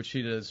what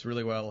she does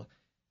really well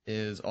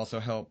is also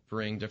help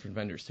bring different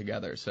vendors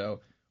together. So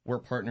we're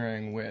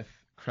partnering with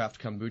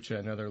Craft Kombucha,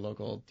 another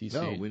local DC.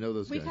 No, we know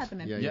those guys. We've had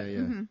them in. Yeah.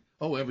 Mm-hmm.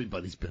 Oh,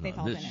 everybody's been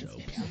on this show.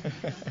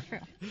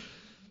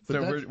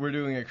 So we're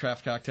doing a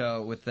craft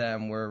cocktail with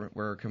them.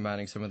 We're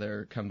combining some of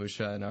their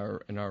kombucha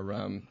and our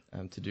rum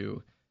to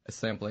do a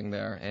sampling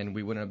there, and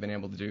we wouldn't have been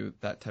able to do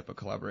that type of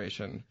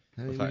collaboration.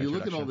 When you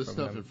look at all this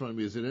stuff in front of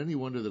me, is it any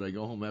wonder that I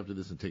go home after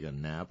this and take a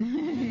nap?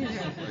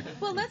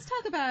 Well, let's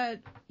talk about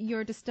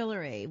your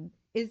distillery.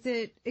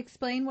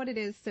 Explain what it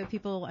is so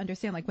people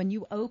understand. Like when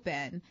you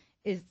open,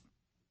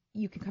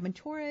 you can come and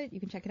tour it. You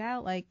can check it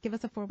out. Like, give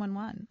us a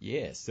 411.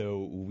 Yeah,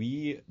 so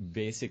we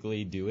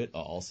basically do it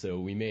all. So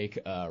we make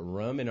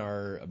rum in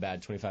our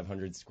about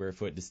 2,500 square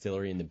foot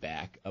distillery in the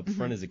back. Up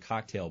front is a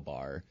cocktail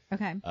bar.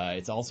 Okay.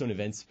 It's also an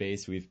event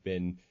space. We've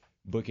been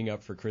booking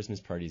up for Christmas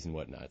parties and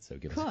whatnot, so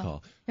give us a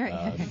call. All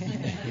right.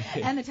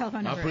 And the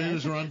telephone number.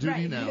 Operators are on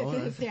duty right.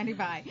 now. Standing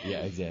by.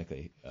 Yeah,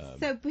 exactly.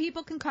 So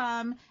people can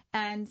come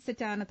and sit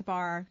down at the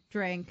bar,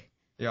 drink.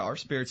 Yeah, our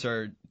spirits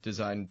are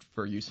designed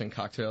for use in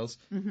cocktails.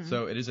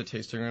 So it is a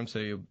tasting room, so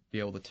you'll be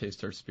able to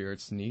taste our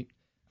spirits neat.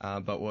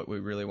 But what we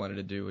really wanted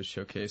to do was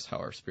showcase how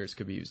our spirits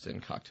could be used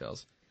in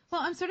cocktails.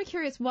 Well, I'm sort of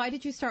curious, why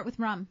did you start with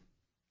rum?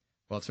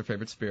 Well, it's our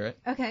favorite spirit.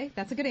 Okay,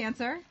 that's a good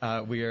answer.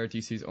 We are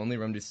DC's only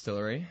rum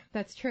distillery.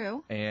 That's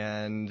true.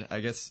 And I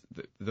guess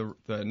the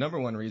number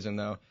one reason,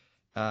 though,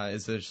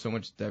 is there's so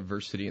much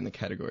diversity in the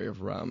category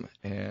of rum.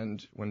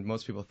 And when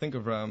most people think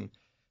of rum,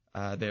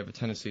 they have a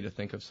tendency to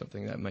think of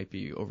something that might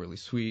be overly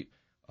sweet.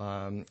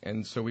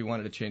 And so we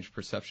wanted to change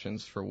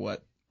perceptions for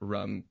what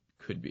rum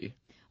could be.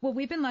 Well,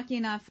 we've been lucky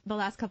enough the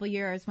last couple of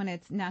years when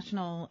it's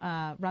National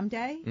Rum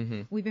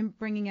Day. We've been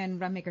bringing in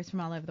rum makers from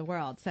all over the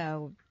world.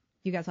 So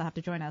you guys will have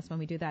to join us when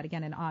we do that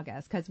again in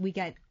August, because we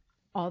get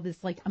all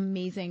this like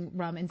amazing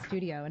rum in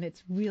studio, and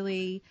it's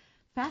really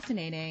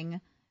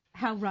fascinating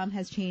how rum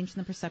has changed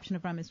and the perception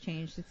of rum has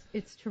changed.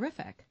 It's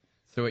terrific.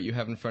 So what you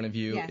have in front of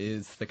you Yes.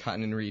 is the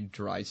Cotton and Reed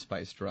dry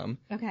spiced rum.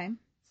 Okay.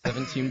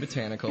 17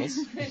 botanicals.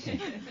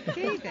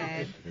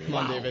 David. Come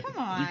on, David. Come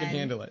on. You can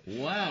handle it.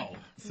 Wow.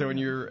 So when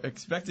you're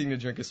expecting to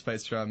drink a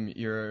spiced rum,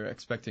 you're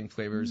expecting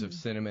flavors of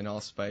cinnamon,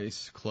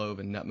 allspice, clove,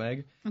 and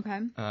nutmeg. Okay.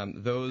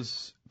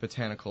 Those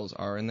botanicals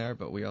are in there,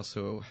 but we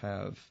also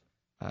have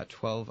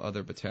 12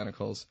 other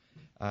botanicals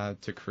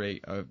to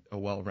create a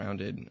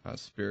well-rounded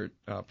spirit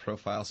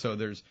profile. So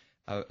there's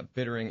a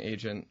bittering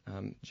agent,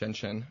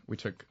 gentian. We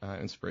took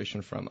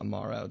inspiration from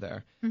Amaro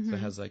there. So it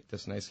has like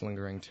this nice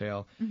lingering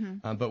tail.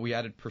 But we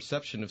added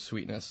perception of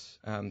sweetness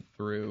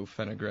through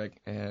fenugreek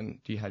and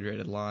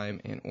dehydrated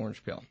lime and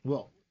orange peel.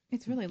 Well,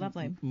 it's really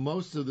lovely.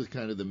 Most of the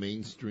kind of the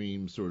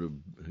mainstream sort of,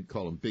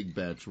 call them big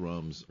batch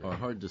rums, are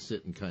hard to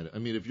sit and kind of, I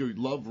mean, if you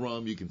love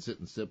rum, you can sit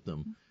and sip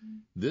them.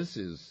 This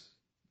is...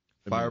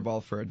 Fireball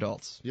for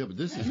adults. Yeah, but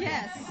this is...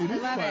 Yes, it I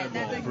is love it. Fireball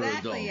That's for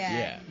exactly adults. it.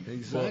 Yeah.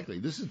 Exactly.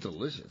 This is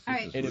delicious. All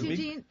right, This is really-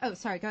 Eugene. Oh,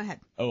 sorry. Go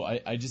ahead. Oh,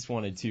 I just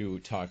wanted to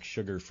talk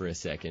sugar for a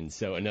second.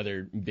 So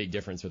another big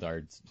difference with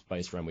our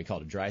spice rum, we call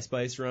it a dry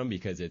spice rum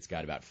because it's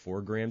got about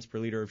 4 grams per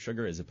liter of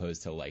sugar as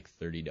opposed to like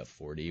 30 to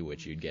 40,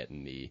 which you'd get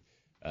in the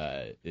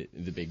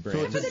big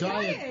brands. So it's a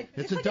diet.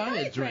 It's a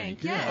diet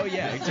drink. Yeah. Oh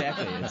yeah,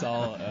 exactly. It's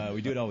all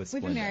we do it all with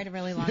We've Splenda. been married a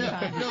really long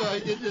time. No, I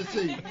did just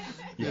see.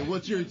 Yeah,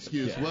 what's your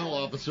excuse? Yeah. Well,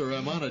 officer,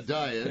 I'm on a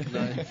diet. And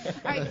All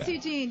right,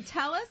 Eugene,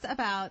 tell us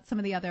about some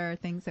of the other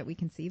things that we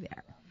can see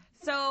there.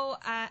 So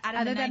out of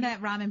Other the than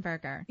that ramen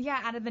burger. Yeah,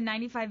 out of the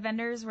 95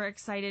 vendors, we're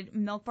excited.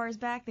 Milk Bar's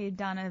back. They've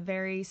done a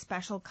very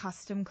special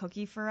custom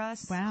cookie for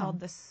us called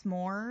the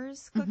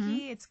S'mores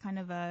cookie. It's kind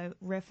of a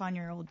riff on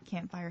your old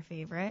campfire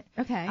favorite.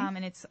 Okay.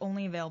 And it's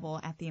only available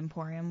at the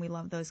Emporium. We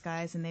love those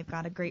guys, and they've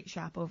got a great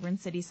shop over in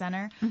City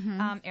Center.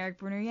 Eric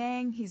Bruner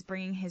Yang, he's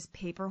bringing his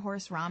Paper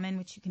Horse Ramen,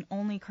 which you can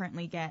only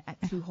currently get at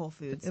 2 Whole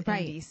Foods in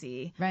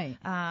DC. Right.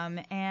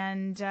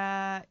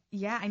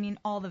 Yeah, I mean,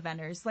 all the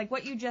vendors. Like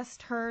what you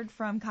just heard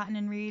from Cotton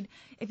and Reed,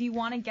 if you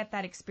want to get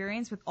that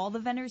experience with all the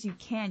vendors, you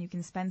can. You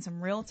can spend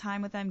some real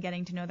time with them,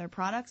 getting to know their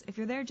products. If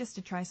you're there just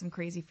to try some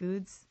crazy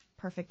foods,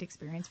 perfect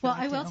experience for Well,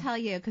 that I will too. tell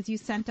you, because you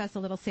sent us a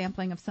little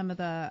sampling of some of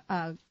the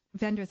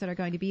vendors that are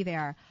going to be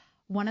there.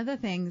 One of the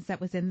things that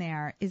was in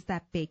there is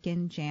that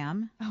bacon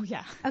jam. Oh,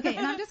 yeah. Okay,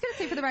 and I'm just going to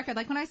say for the record,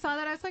 like when I saw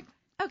that, I was like,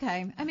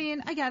 okay, I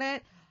mean, I get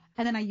it.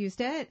 And then I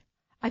used it.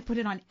 I put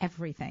it on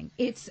everything.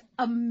 It's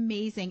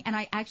amazing. And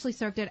I actually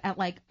served it at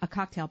like a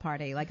cocktail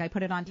party. Like I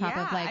put it on top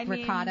of like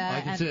ricotta.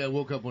 I can say I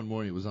woke up one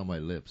morning, it was on my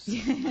lips.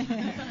 just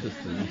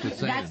saying.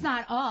 That's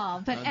not all.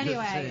 But I'm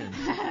anyway.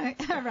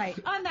 All right.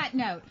 On that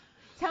note,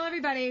 tell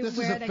everybody This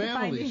where is a they can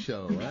find family you.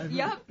 show, right?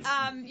 Yep.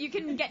 You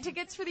can get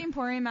tickets for the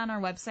Emporium on our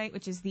website,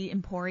 which is the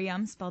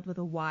Emporium, spelled with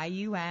a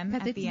Y-U-M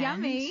at it's the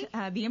yummy.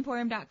 end.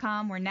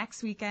 Theemporium.com. We're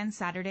next weekend,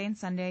 Saturday and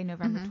Sunday,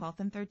 November 12th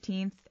and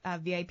 13th.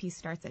 VIP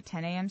starts at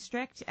 10 a.m.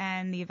 strict,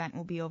 and the event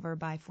will be over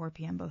by 4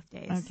 p.m. both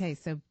days. Okay,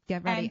 so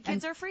get ready. And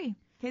kids are free.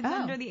 Kids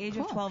Oh, under the age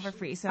of cool. 12 are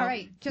free. So All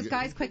right, just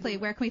guys, quickly,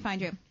 where can we find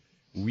you?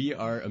 We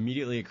are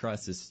immediately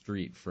across the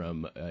street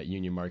from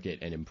Union Market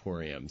and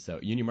Emporium. So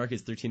Union Market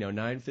is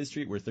 1309 Fifth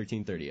Street. We're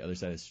 1330, other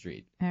side of the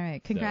street. All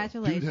right,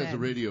 congratulations. Dude has a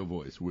radio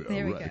voice.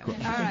 There we go. All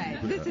right,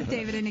 this is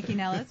David and Nikki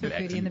Nellis with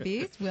Back Foodie to and the you.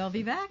 Beast. We'll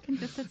be back in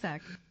just a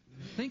sec.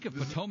 Think of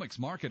Potomac's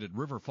Market at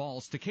River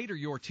Falls to cater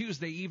your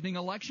Tuesday evening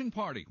election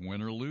party.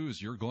 Win or lose,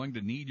 you're going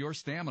to need your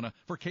stamina.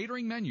 For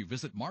catering menu,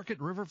 visit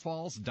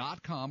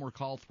marketriverfalls.com or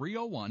call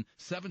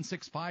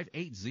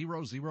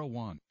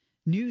 301-765-8001.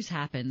 News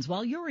happens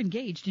while you're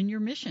engaged in your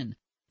mission.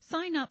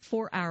 Sign up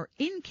for our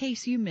In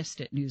Case You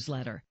Missed It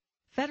newsletter.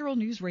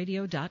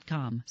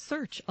 federalnewsradio.com.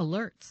 Search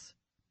alerts.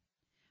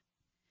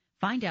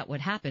 Find out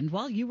what happened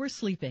while you were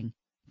sleeping.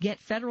 Get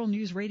Federal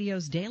News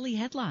Radio's daily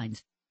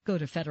headlines, Go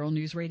to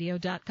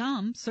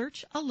federalnewsradio.com,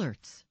 search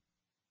alerts.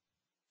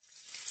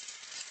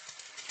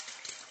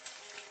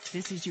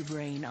 This is your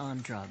brain on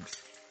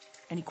drugs.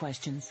 Any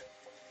questions?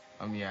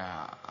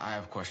 Yeah, I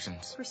have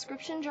questions.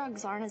 Prescription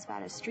drugs aren't as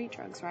bad as street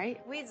drugs,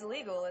 right? Weed's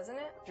legal, isn't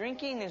it?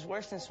 Drinking is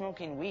worse than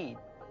smoking weed.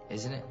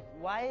 Isn't it?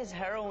 Why is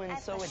heroin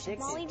so addictive?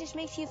 Molly just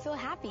makes you feel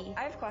happy.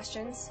 I have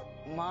questions.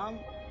 Mom?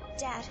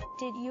 Dad,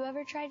 did you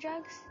ever try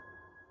drugs?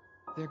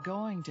 They're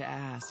going to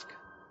ask.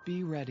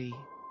 Be ready.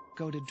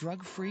 Go to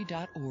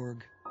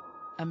drugfree.org.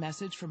 A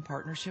message from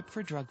Partnership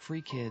for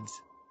Drug-Free Kids.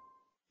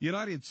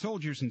 United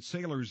Soldiers and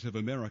Sailors of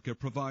America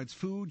provides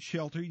food,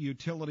 shelter,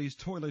 utilities,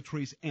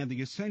 toiletries, and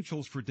the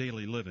essentials for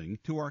daily living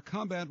to our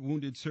combat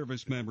wounded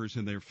service members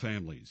and their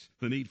families.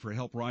 The need for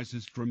help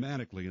rises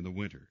dramatically in the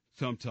winter.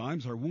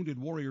 Sometimes our wounded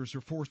warriors are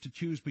forced to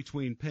choose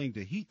between paying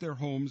to heat their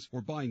homes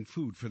or buying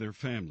food for their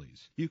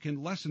families. You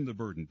can lessen the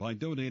burden by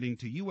donating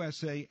to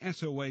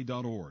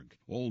usasoa.org.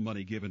 All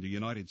money given to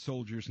United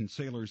Soldiers and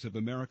Sailors of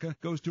America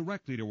goes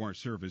directly to our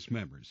service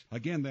members.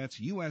 Again, that's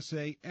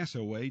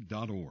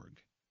usasoa.org.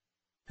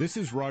 This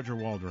is Roger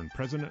Waldron,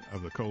 president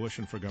of the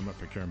Coalition for Government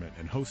Procurement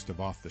and host of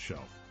Off the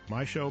Shelf.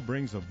 My show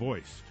brings a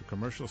voice to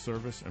commercial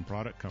service and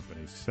product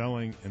companies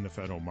selling in the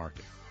federal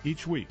market.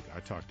 Each week,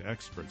 I talk to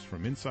experts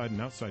from inside and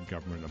outside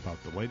government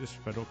about the latest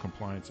federal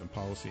compliance and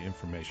policy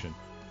information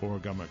for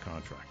government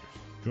contractors.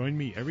 Join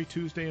me every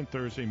Tuesday and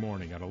Thursday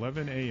morning at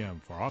 11 a.m.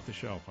 for Off the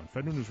Shelf on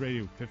Federal News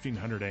Radio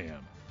 1500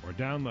 a.m. or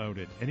download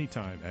it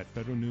anytime at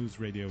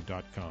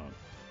federalnewsradio.com.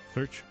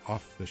 Search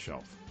Off the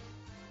Shelf.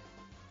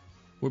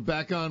 We're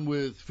back on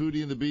with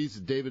Foodie and the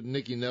Beast, David and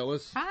Nikki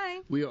Nellis. Hi.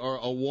 We are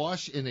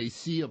awash in a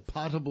sea of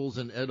potables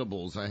and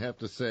edibles, I have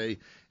to say.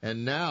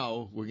 And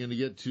now we're going to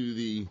get to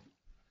the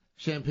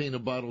champagne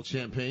of bottled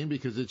champagne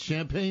because it's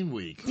Champagne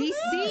Week.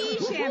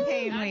 DC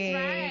Champagne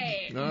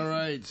Week. That's right. All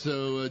right.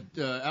 So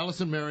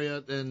Allison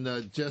Marriott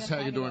and Jess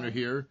Hagedorn are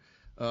here.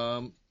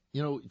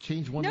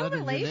 Change one letter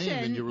in your name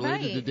and you're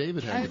related to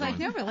David Hagedorn. I was like,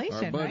 no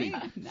relation, our buddy.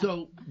 right? No.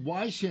 So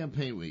why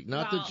Champagne Week?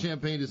 Not that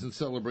champagne isn't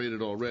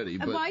celebrated already,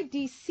 but why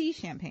DC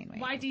Champagne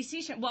Week? Why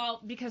DC? Well,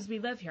 because we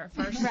live here,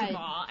 first Right. of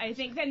all. I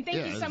think. Then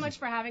thank you so much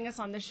for having us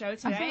on the show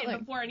today. Absolutely.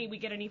 And before we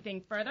get anything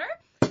further,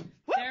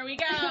 there we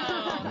go.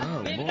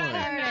 We've boy. got a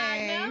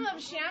magnum of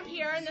champ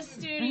here in the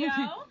studio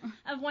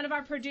of one of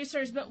our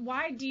producers. But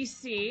why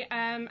DC?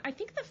 I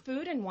think the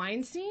food and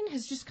wine scene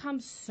has just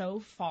come so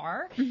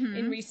far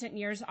in recent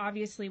years.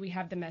 Obviously, we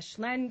have the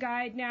Michelin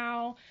Guide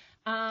now.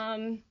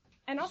 And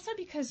also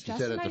because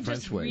Justin and I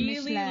just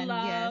really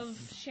love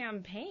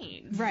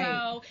champagne. Right.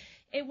 So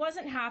it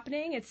wasn't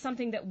happening. It's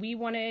something that we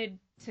wanted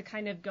to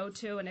kind of go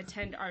to and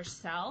attend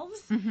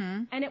ourselves.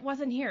 And it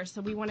wasn't here,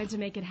 so we wanted to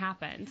make it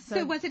happen.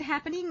 So was it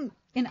happening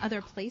in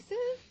other places?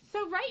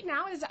 So right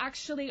now is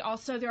actually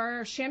also, there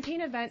are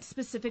champagne events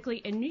specifically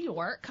in New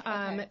York.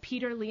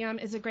 Peter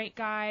Liam is a great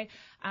guy.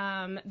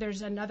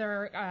 There's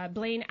another,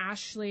 Blaine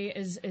Ashley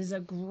is a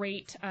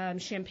great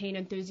champagne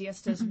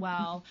enthusiast as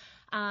well.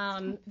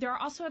 There are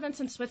also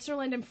events in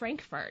Switzerland and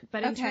Frankfurt.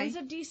 But in terms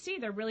of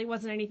DC, there really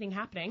wasn't anything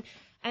happening.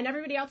 And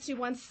everybody else who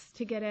wants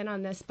to get in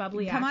on this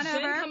bubbly Come on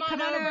action,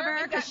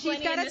 over, because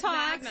she's got to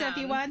talk. So if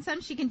you want some,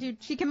 she can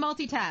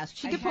multitask.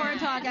 She can pour and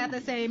talk at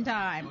the same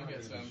time.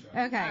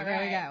 Okay,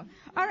 there we go.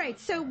 All right.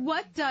 So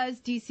what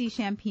does DC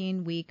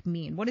Champagne Week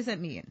mean? What does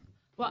it mean?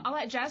 Well, I'll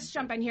let Jess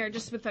jump in here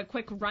just with a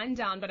quick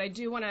rundown, but I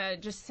do want to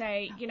just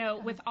say,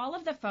 with all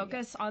of the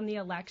focus on the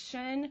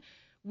election,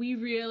 we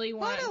really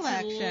want to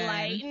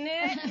lighten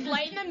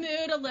the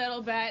mood a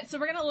little bit. So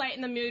we're going to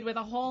lighten the mood with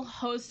a whole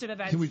host of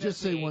events. Can we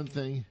just say one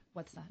thing?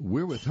 What's that?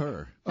 We're with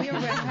her. We're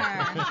with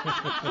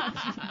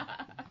her.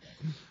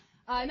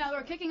 No,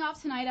 we're kicking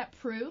off tonight at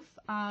Proof.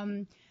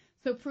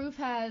 So Proof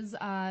has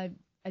a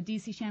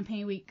DC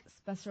Champagne Week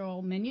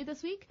special menu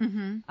this week,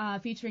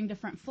 featuring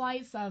different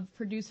flights of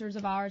producers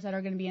of ours that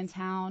are going to be in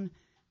town.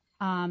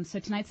 So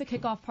tonight's a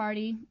kickoff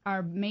party.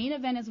 Our main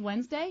event is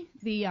Wednesday,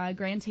 the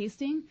grand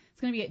tasting.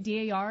 It's going to be at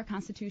DAR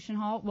Constitution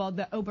Hall,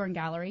 the Oberyn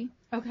Gallery.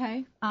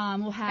 Okay.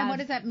 We'll have. And what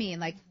does that mean?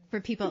 Like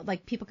for people,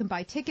 people can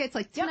buy tickets.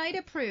 Like tonight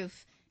at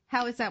Proof.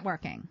 How is that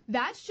working?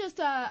 That's just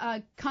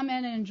come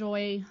in and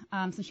enjoy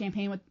some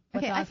champagne with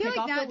us. I feel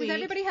like now, does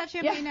everybody have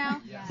champagne now?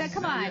 Yeah. So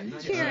come on.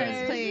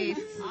 Cheers, please.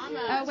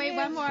 Oh, wait,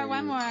 one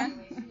more.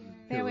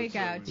 There we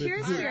go.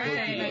 Cheers to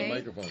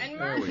everybody.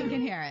 And You can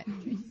hear it.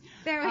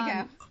 There we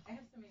go.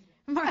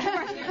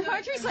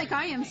 Marjorie's like,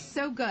 I am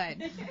so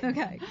good.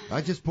 Okay. I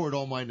just poured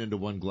all mine into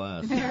one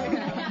glass.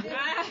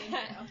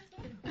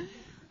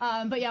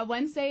 But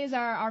Wednesday is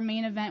our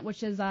main event,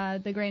 which is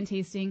the grand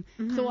tasting.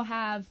 So we'll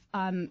have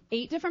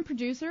 8 different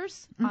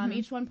producers,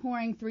 each one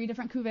pouring 3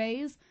 different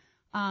cuvées.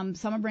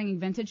 Some are bringing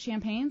vintage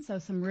champagne, so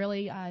some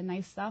really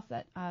nice stuff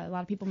that a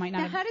lot of people might not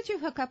Now, have. how did you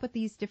hook up with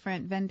these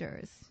different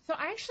vendors? So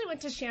I actually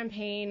went to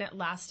Champagne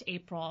last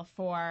April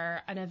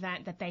for an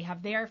event that they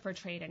have there for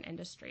trade and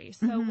industry.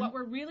 So what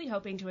we're really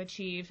hoping to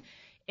achieve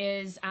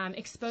is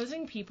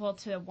exposing people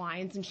to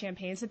wines and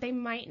champagnes that they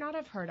might not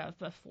have heard of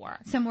before.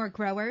 Some more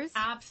growers?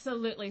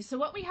 Absolutely. So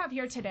what we have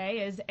here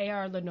today is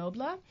A.R.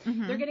 Lenoble.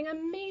 Mhm. They're getting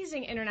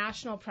amazing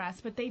international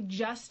press, but they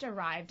just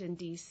arrived in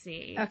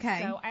D.C. Okay.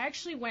 So I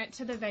actually went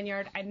to the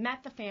vineyard. I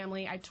met the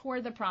family. I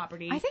toured the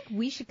property. I think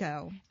we should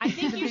go. I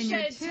think to you the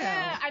vineyard, should, too.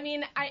 yeah. I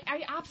mean,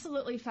 I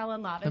absolutely fell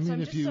in love. I And so mean,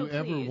 I'm if just you so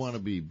ever pleased. want to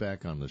be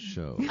back on the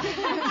show.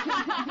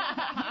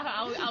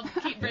 I'll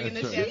keep bringing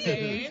the That's right.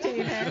 champagne.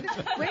 David,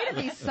 way to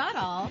be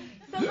subtle.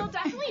 So there'll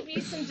definitely be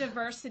some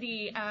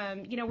diversity.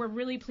 We're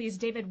really pleased.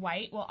 David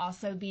White will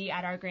also be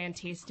at our grand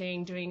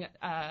tasting doing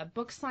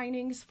book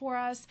signings for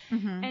us.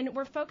 Mhm. And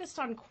we're focused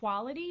on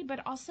quality,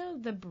 but also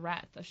the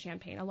breadth of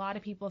champagne. A lot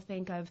of people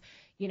think of,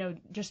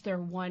 just their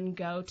one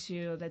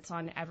go-to that's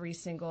on every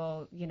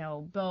single,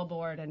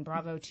 billboard and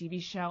Bravo TV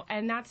show.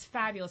 And that's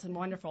fabulous and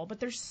wonderful. But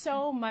there's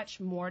so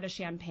much more to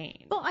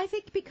champagne. Well, I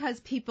think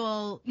because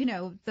people,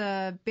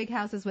 the big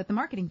houses with the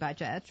marketing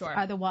budgets Sure.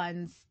 are the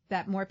ones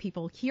that more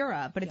people hear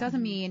of, but it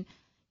doesn't mean,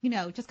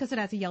 just because it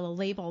has a yellow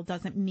label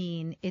doesn't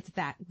mean it's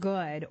that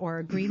good, or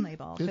a green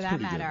label for It's that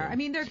pretty good, matter. though. I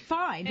mean, they're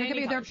fine.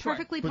 They're Sure.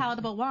 perfectly But-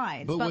 palatable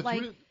wines, but but,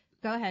 what's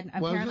go ahead.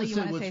 Well, Apparently you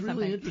want to what's say really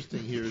something. interesting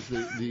here is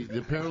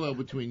the parallel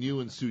between you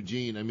and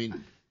Sujin. I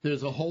mean,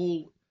 there's a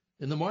whole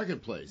in the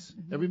marketplace.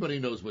 Mm-hmm. Everybody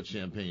knows what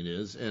champagne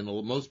is, and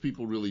most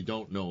people really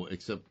don't know,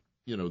 except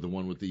the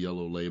one with the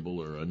yellow label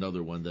or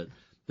another one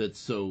that's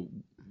so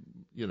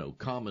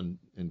common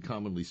and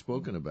commonly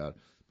spoken about.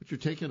 But you're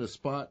taking a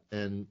spot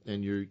and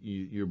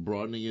you're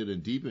broadening it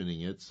and deepening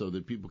it so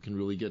that people can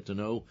really get to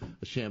know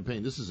a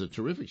champagne. This is a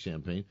terrific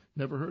champagne.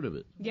 Never heard of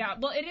it. Yeah,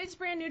 well, it is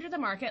brand new to the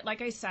market,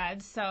 like I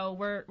said, so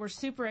we're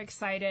super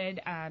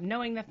excited.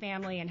 Knowing the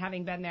family and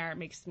having been there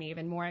makes me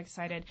even more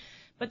excited.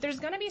 But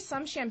there's going to be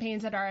some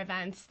champagnes at our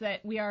events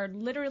that we are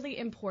literally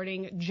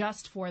importing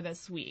just for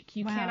this week.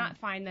 You Wow. cannot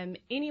find them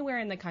anywhere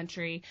in the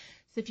country.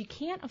 So if you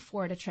can't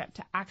afford a trip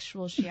to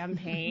actual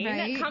champagne,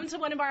 Right. come to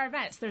one of our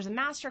events. There's a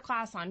master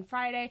class on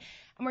Friday,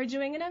 and we're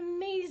doing an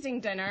amazing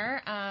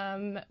dinner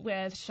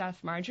with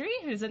Chef Marjorie,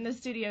 who's in the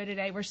studio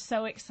today. We're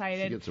so She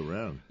excited. gets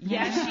around.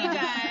 Yes, she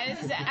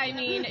does. I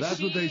mean,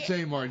 That's what they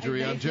say,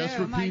 Marjorie. I'm just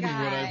do. My repeating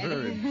what God. I've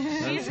heard.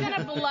 She's going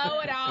to blow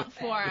it out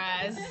for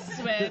us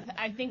with,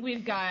 I think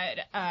we've got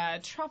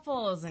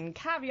truffles and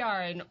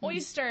caviar and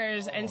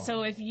oysters. And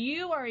so if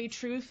you are a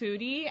true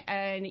foodie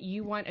and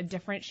you want a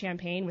different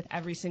champagne with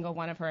every single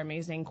one of her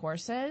amazing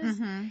courses,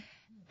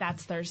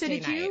 that's Thursday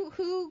So night.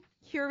 who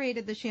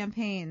curated the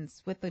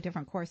champagnes with the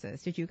different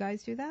courses? Did you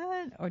guys do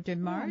that, or did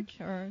Marge?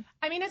 Or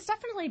I mean, it's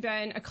definitely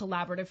been a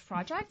collaborative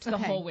project the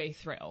Okay. whole way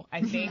through,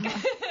 I think.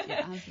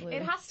 Yeah, absolutely.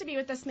 It has to be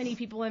with this many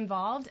people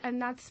involved,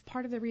 and that's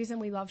part of the reason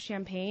we love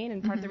champagne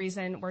and part of the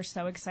reason we're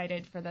so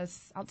excited for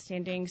this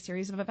outstanding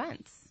series of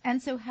events.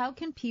 And so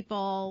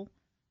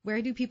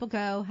where do people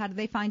go? How do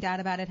they find out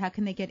about it? How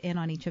can they get in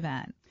on each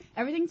event?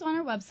 Everything's on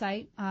our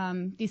website,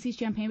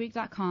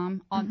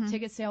 dcchampagneweek.com. All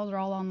ticket sales are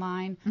all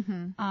online.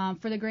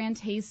 For the grand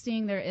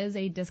tasting, there is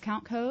a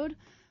discount code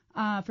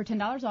for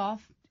 $10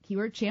 off.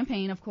 Keyword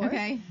champagne, of course.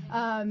 Okay.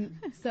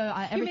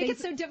 So You make it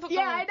so difficult.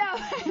 Yeah,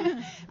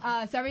 I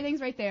know. So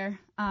everything's right there.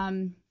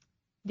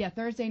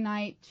 Thursday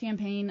night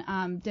champagne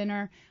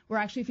dinner. We're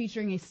actually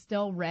featuring a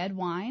still red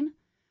wine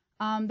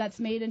that's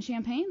made in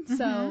Champagne.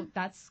 So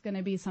that's going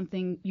to be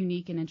something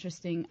unique and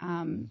interesting.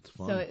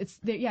 So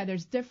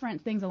there's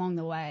different things along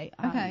the way.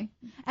 Okay.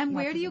 And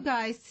where lots do of you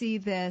guys see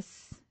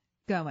this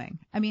going?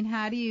 I mean,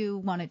 how do you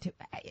want it to,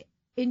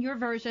 in your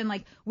version,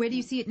 like, where do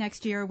you see it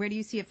next year? Where do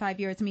you see it 5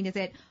 years? I mean, is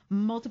it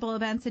multiple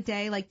events a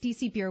day, like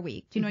DC Beer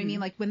Week? Do you know what I mean?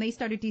 Like, when they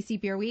started DC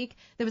Beer Week,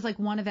 there was like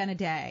one event a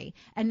day,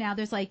 and now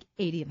there's like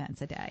 80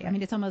 events a day. I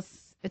mean, it's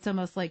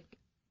almost like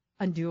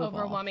undoable.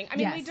 Overwhelming. I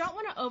mean, we Yes. don't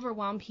want to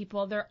overwhelm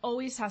people. There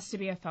always has to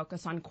be a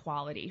focus on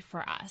quality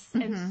for us.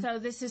 And so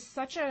this is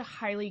such a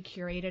highly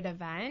curated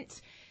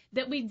event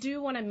that we do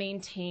want to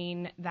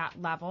maintain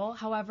that level.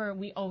 However,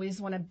 we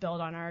always want to build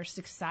on our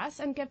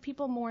success and give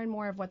people more and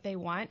more of what they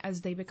want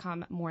as they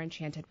become more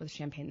enchanted with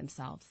champagne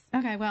themselves.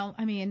 Okay, well,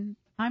 I mean,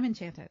 I'm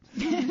enchanted.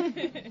 She's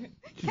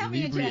Count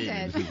me inebriated,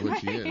 enchanted. is what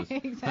she is.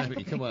 Exactly. I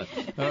mean, come on.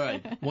 All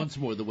right. Once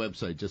more, the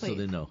website, just so Please.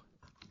 they know.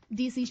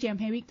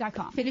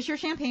 dcchampagneweek.com. Finish your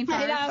champagne first.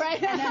 I know,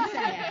 right? And then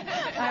say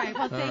it. All right.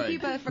 Well, thank All you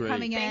right, both for great.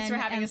 coming in Thanks for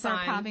having and us for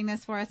on. popping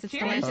this for us. It's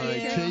Cheers. delicious. All right,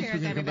 Cheers. Chase, Cheers, we're going to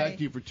come everybody. back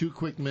to you for 2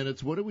 quick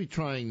minutes. What are we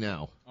trying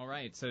now? All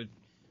right, so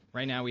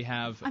right now we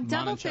have I'm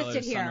Monticello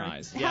double-fisted here.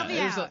 Sunrise. Help me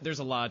there's out. there's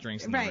a lot of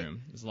drinks in Right. the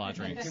room. There's a lot of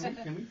drinks.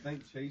 Can we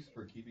thank Chase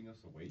for keeping us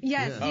awake?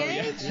 Yes, Yeah. yay,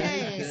 It's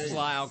Chase. a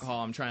lot of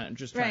alcohol. I'm trying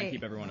to Right.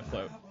 keep everyone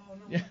afloat.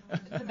 The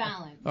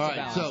balance. All right,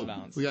 balance, so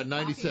balance. we got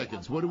 90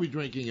 seconds. What are we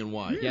drinking and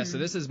why? Yeah, so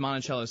this is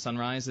Monticello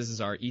Sunrise. This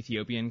is our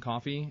Ethiopian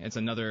coffee. It's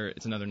another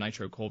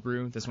nitro cold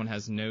brew. This one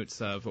has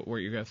notes of what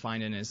you're going to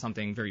find in is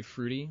something very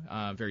fruity,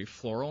 very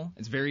floral.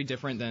 It's very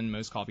different than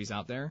most coffees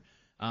out there.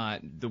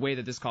 The way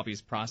that this coffee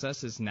is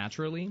processed is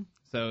naturally.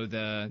 So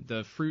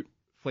the fruit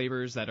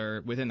flavors that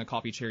are within the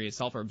coffee cherry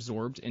itself are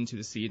absorbed into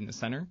the seed in the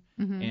center.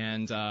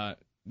 And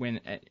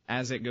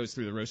as it goes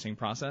through the roasting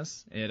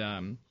process, it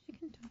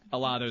a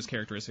lot of those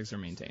characteristics are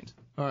maintained.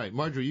 All right,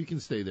 Marjorie, you can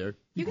stay there.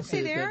 You can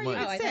stay there. You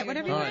can sit.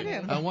 Whatever you want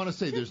to do. I want to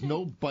say there's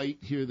no bite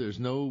here. There's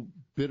no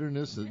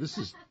bitterness. This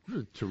is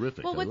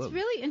terrific. Well, what's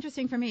really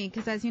interesting for me,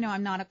 because as you know,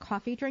 I'm not a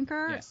coffee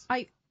drinker. Yes.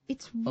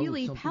 It's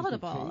really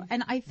palatable,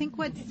 and I think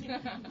will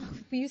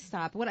you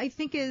stop? What I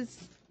think is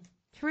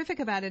terrific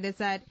about it is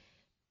that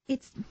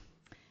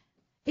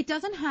it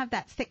doesn't have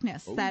that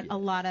thickness that a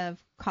lot of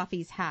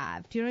coffees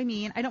have. Do you know what I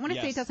mean? I don't want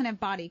to say it doesn't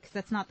have body, because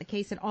that's not the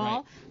case at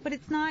all. Right. But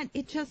it's not.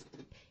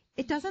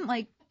 It doesn't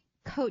like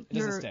coat it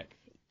doesn't stick.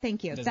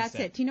 Thank you. That's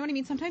it. Do you know what I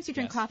mean? Sometimes you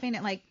drink coffee and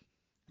it's like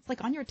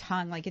on your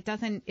tongue. Like it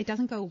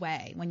doesn't go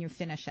away when you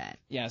finish it.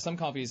 Yeah, some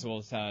coffees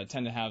will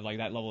tend to have like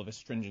that level of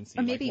astringency.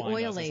 Or maybe like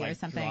oily or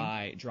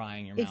something.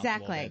 Drying your mouth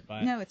exactly. a little bit.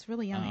 But, no, it's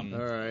really yummy. All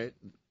right.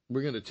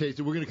 We're going to taste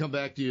it. We're going to come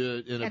back to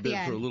you in a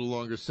bit for a little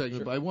longer segment.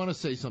 Sure. But I want to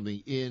say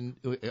something.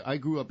 I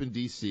grew up in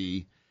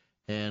D.C.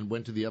 and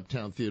went to the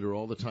Uptown Theater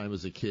all the time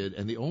as a kid.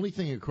 And the only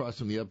thing across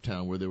from the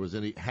Uptown where there was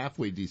any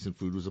halfway decent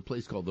food was a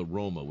place called the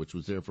Roma, which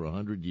was there for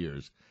 100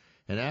 years.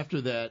 And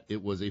after that,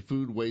 it was a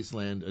food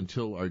wasteland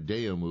until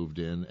Ardea moved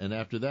in. And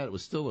after that, it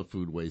was still a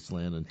food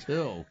wasteland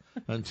until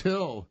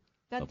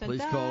a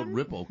place called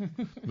Ripple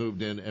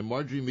moved in. And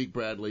Marjorie Meek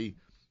Bradley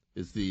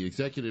is the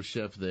executive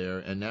chef there.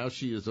 And now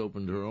she has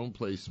opened her own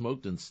place,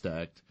 Smoked and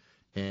Stacked.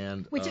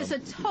 And which is a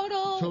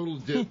total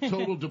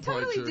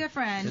departure. Totally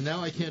different. And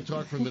now I can't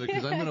talk for a minute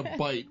because I'm going to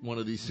bite one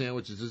of these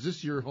sandwiches. Is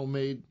this your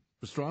homemade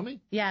pastrami?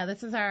 Yeah,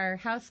 this is our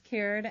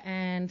house-cured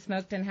and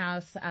smoked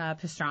in-house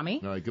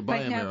pastrami. All right, goodbye,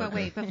 America. No, but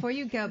wait, before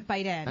you go,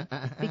 bite in.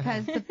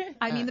 Because, the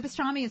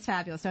pastrami is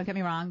fabulous, don't get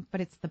me wrong,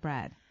 but it's the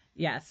bread.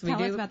 Yes, we Tell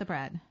do. us about the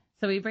bread.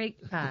 So we break...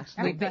 Go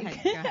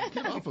ahead.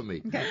 Get off of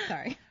me. Okay,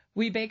 sorry.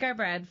 We bake our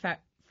bread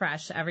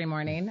fresh every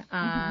morning.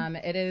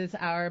 It is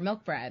our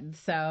milk bread.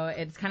 So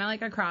it's kind of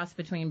like a cross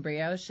between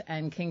brioche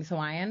and King's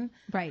Hawaiian.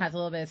 Right. Has a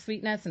little bit of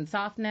sweetness and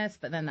softness,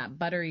 but then that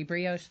buttery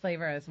brioche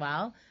flavor as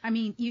well. I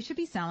mean, you should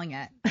be selling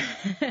it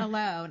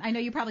alone. I know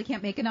you probably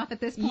can't make enough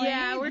at this point.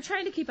 Yeah, we're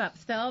trying to keep up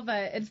still,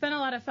 but it's been a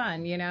lot of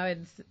fun. You know,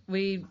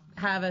 we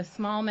have a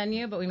small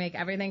menu, but we make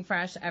everything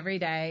fresh every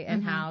day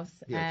in-house.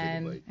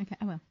 And okay,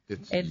 I will.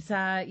 It's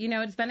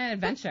been an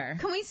adventure.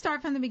 Can we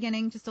start from the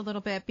beginning just a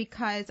little bit?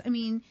 Because, I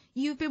mean,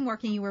 you've been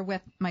working, you were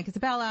with Mike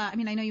Isabella. I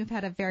mean, I know you've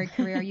had a varied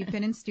career. You've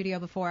been in studio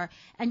before.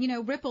 And,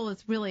 Ripple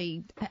is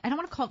really, I don't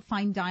want to call it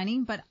fine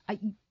dining, but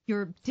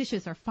your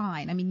dishes are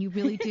fine. I mean, you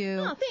really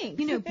do, oh,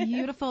 thanks.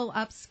 Beautiful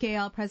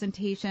upscale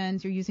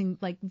presentations. You're using,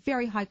 like,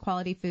 very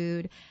high-quality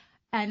food.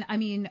 And, I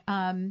mean,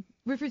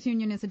 Rivers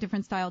Union is a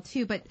different style,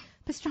 too. But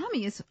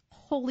pastrami is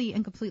wholly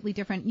and completely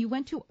different. You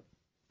went to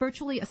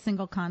virtually a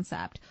single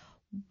concept.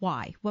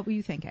 Why? What were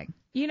you thinking?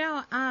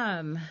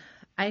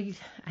 I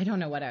don't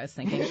know what I was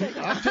thinking.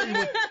 I'll tell you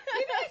what.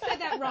 You guys said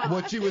that wrong.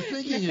 What you were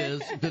thinking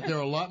is that there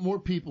are a lot more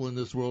people in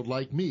this world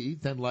like me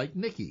than like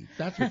Nikki.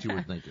 That's what you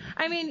were thinking.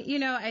 I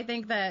mean, I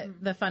think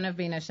that the fun of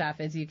being a chef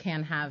is you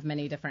can have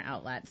many different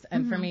outlets.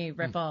 And for me,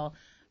 Ripple,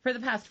 for the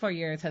past 4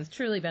 years, has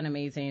truly been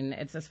amazing.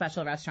 It's a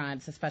special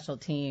restaurant. It's a special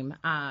team.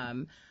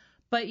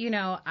 But,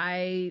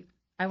 I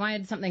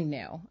wanted something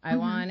new. I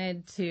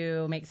wanted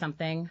to make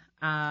something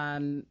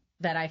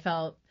that I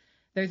felt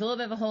there's a little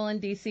bit of a hole in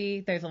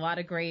D.C. There's a lot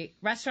of great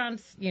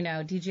restaurants.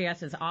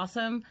 DGS is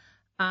awesome,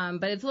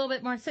 but it's a little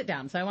bit more sit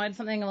down. So I wanted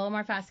something a little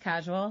more fast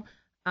casual.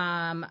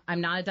 I'm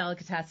not a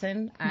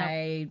delicatessen. No.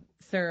 I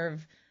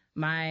serve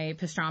my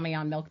pastrami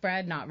on milk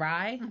bread, not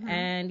rye.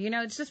 And,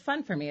 it's just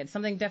fun for me. It's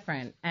something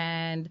different.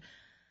 And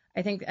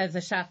I think as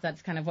a chef,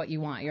 that's kind of what you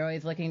want. You're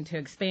always looking to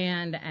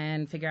expand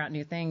and figure out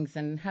new things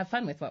and have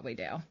fun with what we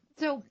do.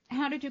 So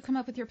how did you come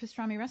up with your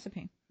pastrami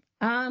recipe?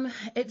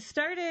 It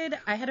started,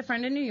 I had a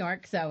friend in New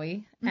York,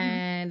 Zoe,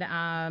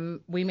 and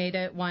we made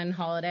it one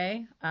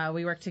holiday.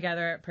 We worked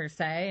together at Per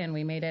Se, and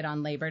we made it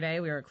on Labor Day.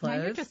 We were closed.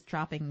 Now you're just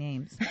dropping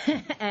names.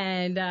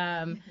 And,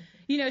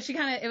 she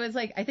it was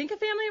like, I think a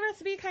family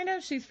recipe, kind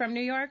of. She's from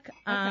New York.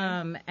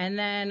 Okay. And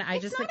then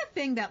it's not a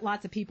thing that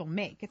lots of people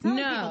make. It's not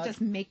like people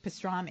just make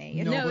pastrami.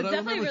 No, it's but I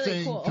definitely remember really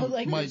saying cool. to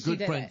like, my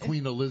good friend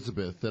Queen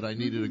Elizabeth that I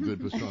needed a good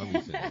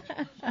pastrami sandwich.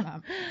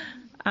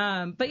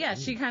 But yeah,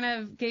 she kind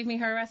of gave me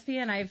her recipe,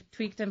 and I've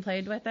tweaked and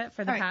played with it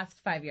for the past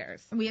 5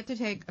 years. We have to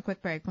take a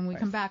quick break. When we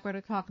come back, we're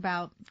going to talk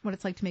about what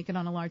it's like to make it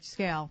on a large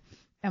scale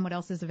and what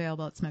else is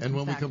available at Smoked and Stacked.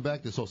 And when we come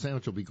back, this whole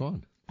sandwich will be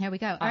gone. Here we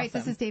go. Awesome. All right,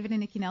 this is David and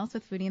Nikki Nellis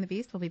with Foodie and the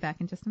Beast. We'll be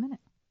back in just a minute.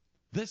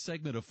 This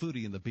segment of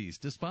Foodie and the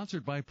Beast is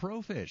sponsored by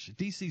ProFish,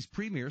 DC's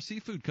premier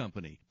seafood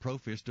company.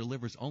 ProFish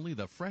delivers only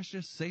the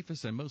freshest,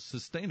 safest, and most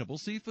sustainable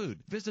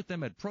seafood. Visit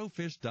them at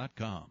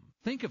profish.com.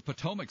 Think of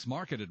Potomac's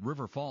Market at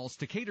River Falls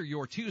to cater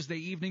your Tuesday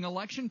evening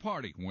election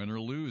party. Win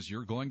or lose,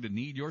 you're going to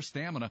need your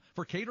stamina.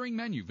 For catering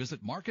menu,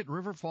 visit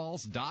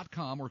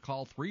marketriverfalls.com or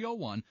call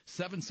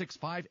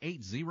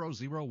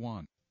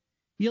 301-765-8001.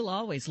 You'll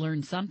always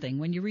learn something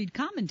when you read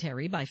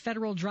commentary by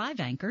Federal Drive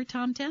anchor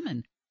Tom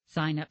Temin.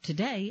 Sign up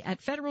today at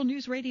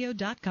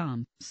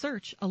federalnewsradio.com.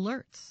 Search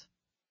alerts.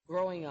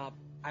 Growing up,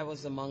 I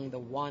was among the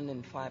 1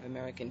 in 5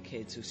 American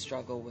kids who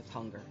struggle with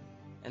hunger.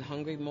 And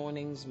hungry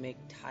mornings make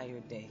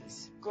tired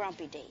days.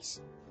 Grumpy days.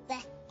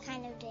 That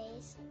kind of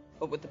days.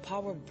 But with the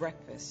power of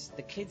breakfast,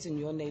 the kids in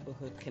your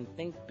neighborhood can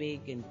think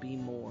big and be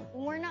more.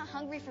 When we're not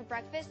hungry for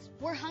breakfast,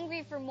 we're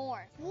hungry for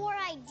more. More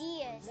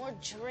ideas. More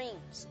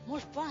dreams.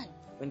 More fun.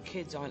 When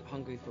kids aren't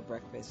hungry for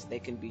breakfast, they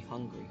can be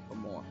hungry for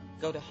more.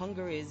 Go to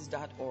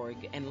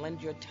hungeris.org and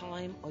lend your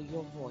time or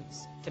your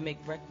voice to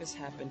make breakfast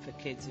happen for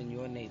kids in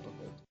your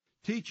neighborhood.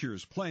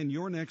 Teachers, plan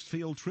your next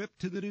field trip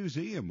to the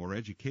museum where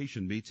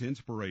education meets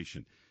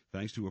inspiration.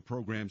 Thanks to a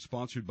program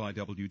sponsored by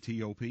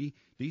WTOP,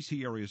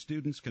 D.C. area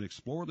students can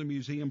explore the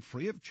museum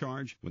free of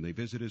charge when they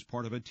visit as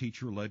part of a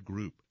teacher-led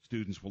group.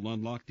 Students will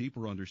unlock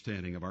deeper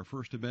understanding of our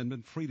First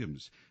Amendment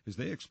freedoms as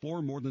they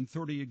explore more than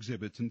 30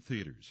 exhibits and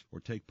theaters or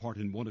take part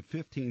in one of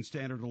 15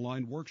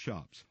 standard-aligned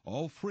workshops,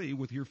 all free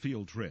with your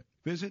field trip.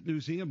 Visit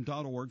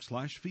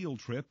museum.org/field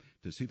trip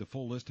to see the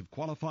full list of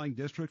qualifying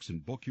districts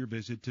and book your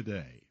visit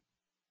today.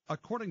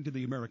 According to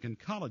the American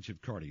College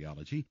of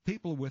Cardiology,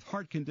 people with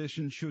heart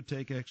conditions should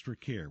take extra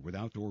care with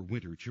outdoor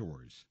winter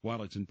chores.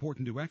 While it's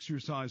important to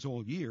exercise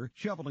all year,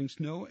 shoveling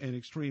snow and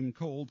extreme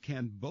cold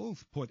can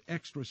both put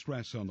extra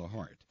stress on the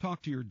heart.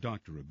 Talk to your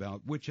doctor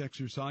about which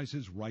exercise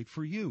is right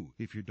for you.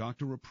 If your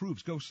doctor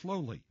approves, go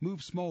slowly.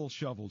 Move small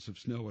shovels of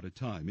snow at a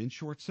time in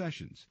short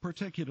sessions,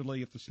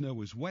 particularly if the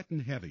snow is wet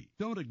and heavy.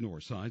 Don't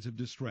ignore signs of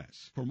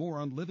distress. For more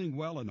on living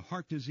well and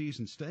heart disease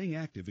and staying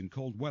active in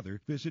cold weather,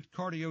 visit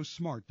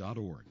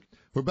cardiosmart.org.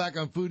 We're back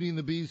on Foodie and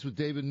the Beast with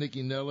David and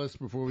Nikki Nellis.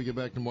 Before we get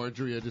back to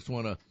Marjorie, I just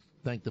want to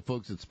thank the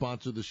folks that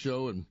sponsor the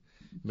show and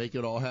make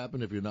it all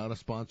happen. If you're not a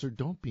sponsor,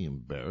 don't be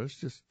embarrassed.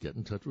 Just get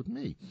in touch with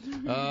me.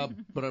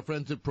 But our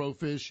friends at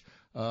ProFish,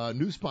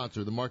 new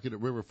sponsor, the market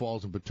at River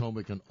Falls and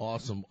Potomac, an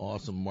awesome,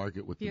 awesome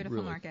market with beautiful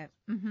really market.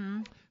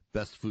 Mm-hmm.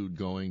 Best food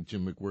going.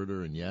 Jim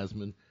McWhirter and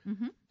Yasmin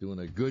doing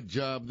a good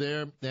job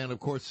there. And, of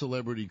course,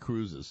 Celebrity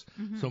Cruises.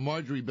 So,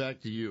 Marjorie,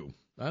 back to you.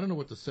 I don't know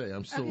what to say.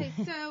 I'm still Okay,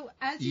 so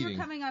as you were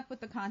coming up with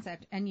the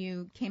concept and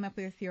you came up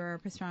with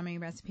your pastrami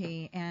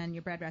recipe and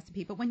your bread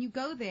recipe, but when you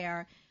go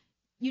there,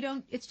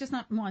 it's just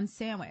not one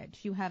sandwich.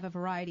 You have a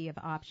variety of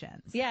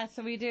options. Yeah,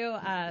 so we do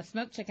a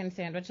smoked chicken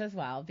sandwich as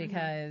well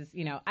because,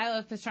 I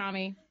love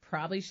pastrami.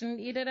 Probably shouldn't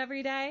eat it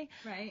every day.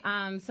 Right.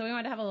 So we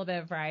want to have a little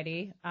bit of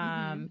variety.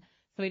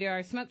 So we do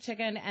our smoked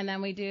chicken, and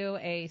then we do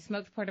a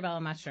smoked portobello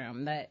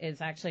mushroom that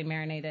is actually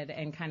marinated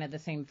in kind of the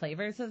same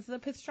flavors as the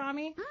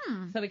pastrami.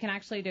 So we can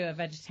actually do a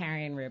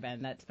vegetarian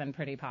Reuben that's been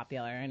pretty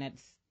popular, and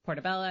it's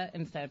portobello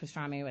instead of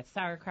pastrami with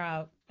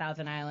sauerkraut,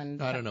 Thousand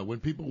Island. I don't know. When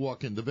people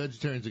walk in, the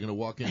vegetarians are going to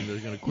walk in, they're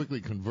going to quickly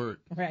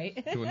convert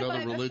to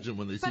another religion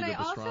when they see the pastrami.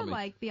 But I also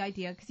like the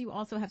idea because you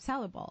also have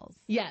salad bowls.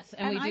 Yes,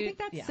 and I think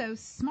that's so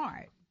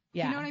smart.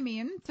 Yeah. You know what I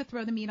mean? To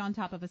throw the meat on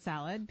top of a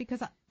salad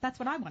because that's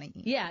what I want to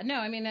eat. Yeah, no,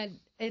 I mean,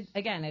 it's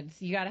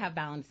you got to have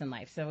balance in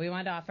life. So we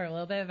wanted to offer a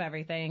little bit of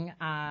everything.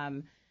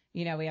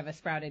 We have a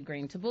sprouted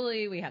green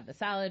tabbouleh, we have the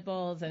salad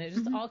bowls, and it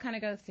just all kind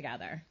of goes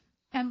together.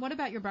 And what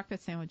about your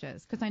breakfast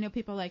sandwiches? Because I know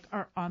people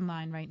are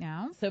online right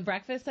now. So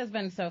breakfast has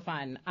been so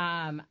fun.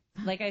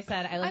 Like I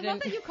said, I love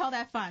that you call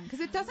that fun because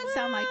it doesn't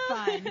sound like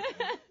fun.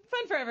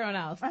 Fun for everyone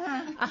else.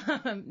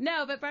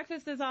 No, but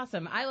breakfast is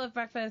awesome. I love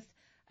breakfast.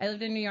 I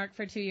lived in New York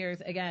for 2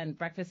 years. Again,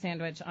 breakfast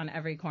sandwich on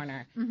every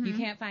corner. You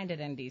can't find it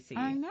in D.C.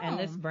 I know. And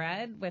this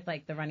bread with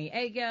the runny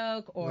egg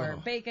yolk or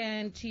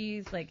bacon,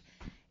 cheese,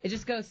 it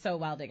just goes so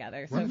well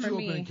together. Why don't you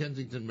open in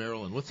Kensington,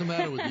 Maryland? What's the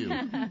matter with you?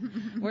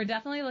 We're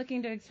definitely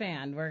looking to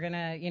expand. We're going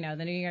to,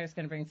 the new year is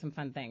going to bring some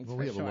fun things. Well,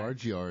 we have a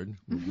large yard.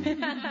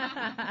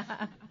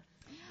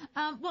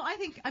 Well,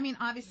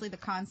 obviously the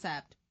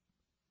concept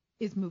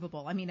is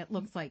movable. I mean, it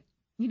looks like,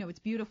 it's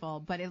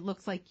beautiful, but it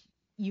looks like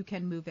you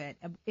can move it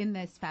in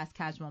this fast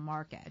casual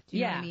market. Do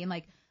you know what I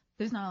mean?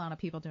 There's not a lot of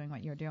people doing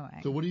what you're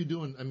doing. So what are you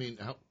doing?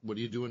 What are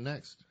you doing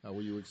next? How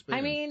will you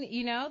expand?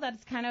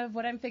 That's kind of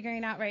what I'm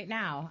figuring out right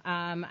now.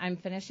 I'm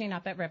finishing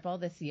up at Ripple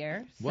this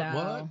year.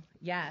 What?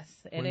 Yes.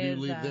 When do you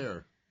leave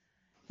there?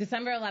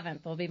 December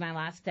 11th will be my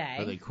last day.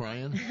 Are they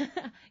crying?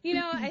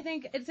 I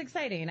think it's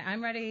exciting.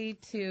 I'm ready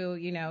to,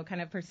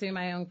 kind of pursue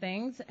my own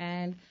things,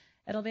 and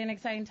it'll be an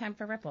exciting time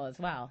for Ripple as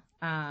well.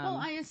 Well,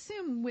 I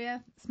assume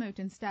with Smoked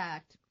and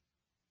Stacked,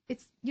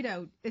 it's,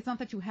 it's not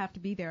that you have to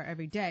be there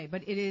every day,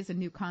 but it is a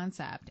new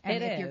concept.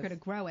 And if you're going to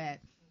grow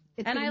it,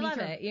 and I love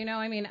it.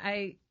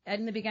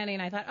 In the beginning,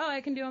 I thought,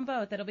 I can do them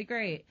both. It'll be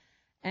great.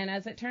 And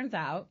as it turns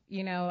out,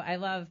 I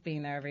love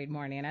being there every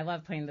morning. I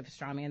love putting the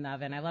pastrami in the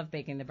oven. I love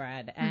baking the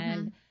bread.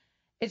 And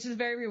it's just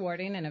very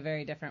rewarding in a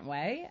very different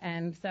way.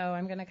 And so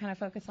I'm going to kind of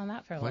focus on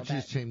that for a little bit. Why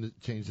don't you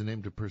just change the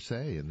name to Per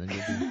Se, and then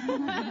you'll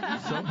be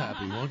so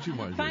happy, won't you,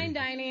 Marjorie? Fine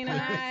dining,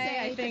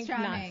 I think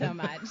not so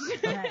much.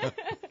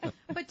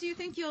 But do you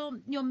think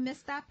you'll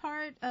miss that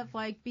part of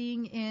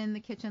being in the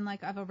kitchen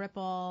of a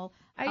Ripple?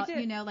 I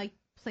do.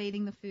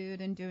 Plating the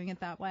food and doing it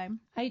that way?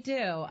 I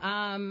do.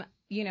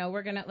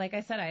 we're gonna, like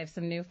I said, I have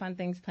some new fun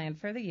things planned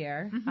for the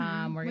year.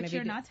 We're which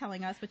you're not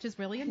telling us, which is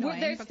really annoying.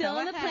 They're still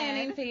in the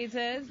planning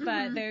phases,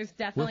 but there's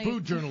definitely We're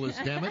food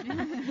journalists, damn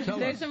it. Tell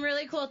there's us. some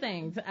really cool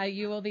things.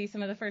 You will be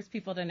some of the first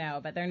people to know,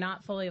 but they're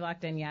not fully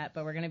locked in yet.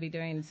 But we're going to be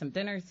doing some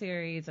dinner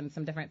series and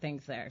some different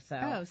things there.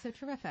 So so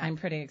terrific. I'm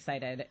pretty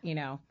excited.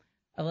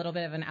 A little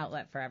bit of an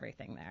outlet for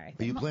everything there. I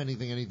think. Are you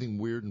planning anything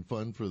weird and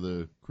fun for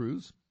the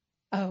cruise?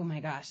 Oh my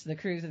gosh, the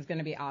cruise is going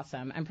to be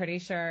awesome. I'm pretty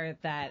sure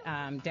that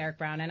Derek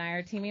Brown and I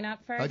are teaming up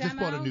for a I demo. just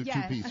bought a new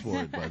two-piece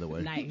for it, by the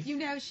way. Nice.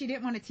 She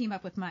didn't want to team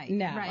up with Mike.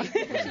 No. Right. She's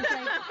like,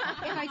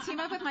 if I team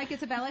up with Mike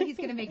Isabella, he's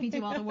going to make me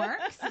do all the work.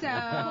 So, no.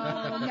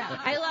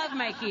 I love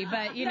Mikey,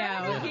 but,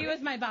 he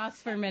was my boss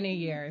for many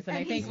years, and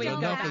I think we go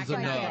enough back is to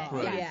enough,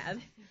 right. Yes.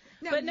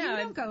 No, but you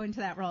don't go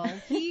into that role.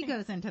 He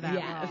goes into that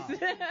role.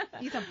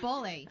 He's a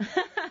bully.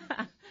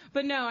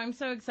 But no, I'm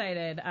so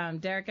excited.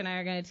 Derek and I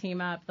are going to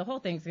team up. The whole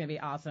thing's going to be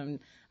awesome.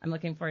 I'm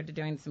looking forward to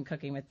doing some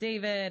cooking with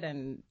David,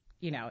 and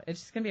it's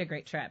just going to be a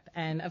great trip.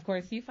 And of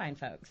course, you fine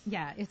folks.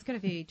 Yeah, it's going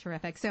to be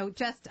terrific. So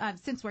just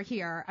since we're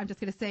here, I'm just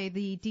going to say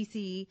the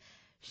DC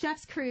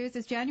Chef's Cruise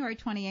is January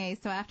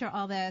 28th. So after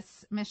all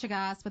this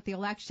mishigas with the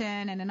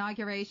election and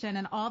inauguration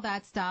and all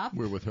that stuff,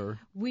 We're with her.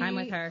 I'm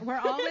with her. We're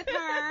all with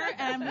her,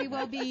 and we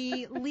will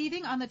be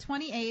leaving on the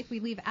 28th. We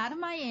leave out of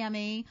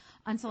Miami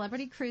on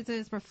Celebrity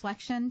Cruises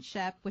Reflection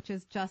Ship, which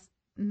is just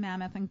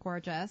mammoth and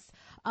gorgeous.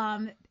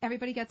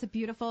 Everybody gets a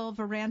beautiful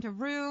veranda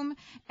room,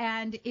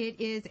 and it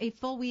is a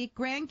full week.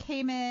 Grand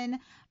Cayman,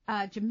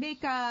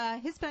 Jamaica,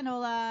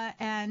 Hispaniola,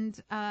 and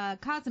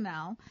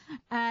Cozumel.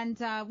 And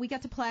we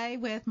get to play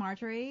with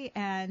Marjorie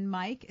and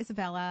Mike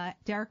Isabella,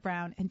 Derek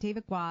Brown, and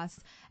David Guas.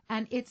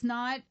 And it's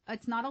not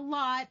a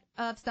lot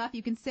of stuff.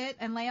 You can sit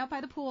and lay out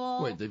by the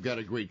pool. Wait, they've got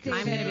a great casino.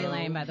 I'm going to be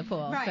laying by the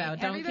pool, Right. so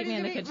don't keep me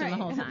in the kitchen the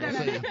whole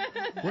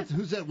time.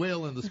 Who's that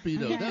whale in the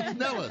Speedo? That's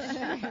Nellis.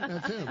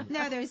 That's him.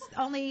 No, there's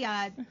only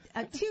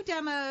 2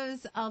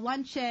 demos, a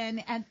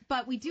luncheon,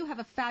 but we do have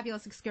a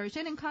fabulous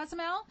excursion in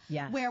Cozumel,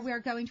 Yes. where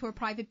we're going to a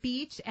private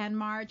beach, and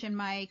Marge and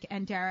Mike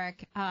and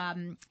Derek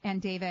and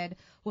David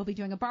will be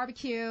doing a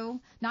barbecue.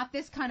 Not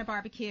this kind of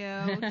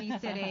barbecue,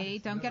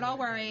 D-City. Don't get all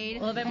worried. A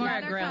little bit more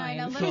Another grilling. kind,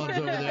 a little Sean's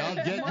over there. I'll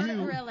get more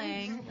you.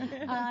 grilling,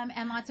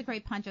 and lots of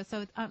great punches.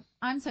 So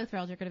I'm so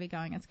thrilled you're going to be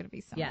going. It's going to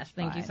be so Yes, much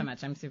thank fun. you so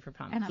much. I'm super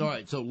pumped. And All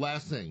right, so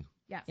last thing.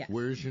 Yes.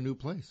 Where's your new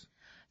place?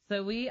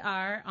 So we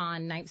are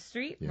on 9th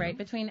Street, right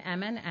between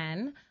M and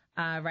N,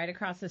 right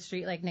across the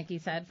street, like Nikki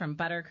said, from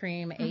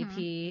Buttercream,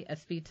 AP,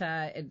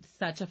 Espita. It's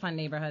such a fun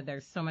neighborhood.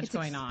 There's so much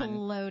going on. It's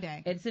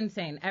exploding. It's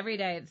insane. Every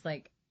day it's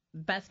like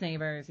best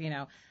neighbors,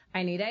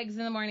 I need eggs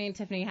in the morning.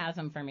 Tiffany has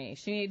them for me.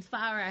 She needs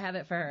flour. I have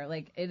it for her.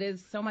 Like, it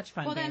is so much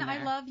fun. Well, then being I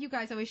there. love you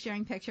guys always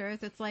sharing pictures.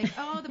 It's like,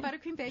 oh, the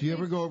buttercream bakery. Do you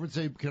ever go over and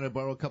say, "Can I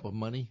borrow a cup of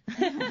money"?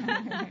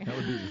 That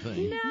would be the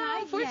thing.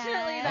 No, fortunately,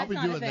 yet. that's I'll be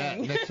not a doing that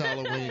thing. next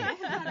Halloween.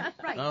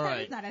 Right. All That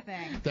right. is not a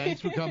thing.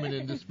 Thanks for coming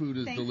in. This food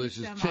is Thank you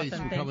delicious. so much. Chase,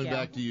 Awesome. we're Thank coming you.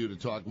 back to you to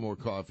talk more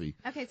coffee.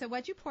 Okay, so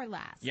what'd you pour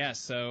last? Yes,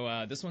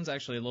 so this one's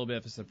actually a little bit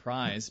of a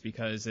surprise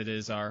because it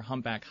is our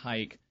Humpback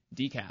Hike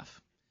decaf.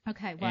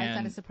 Okay, why is that a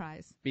And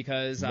surprise?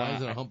 Because Why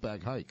is it a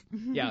humpback hike?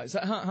 yeah, so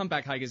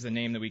Humpback Hike is the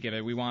name that we give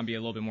it. We want to be a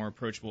little bit more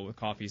approachable with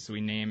coffee, so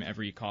we name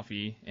every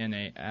coffee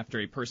after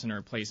a person or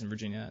a place in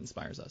Virginia that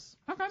inspires us.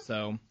 Okay.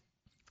 So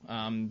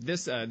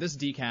this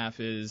decaf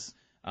is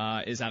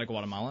out of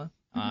Guatemala.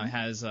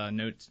 Has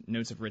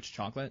notes of rich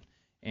chocolate,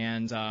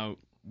 and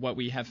what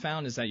we have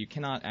found is that you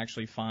cannot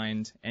actually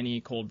find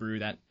any cold brew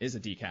that is a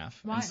decaf.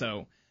 Why? And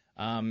so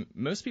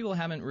most people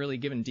haven't really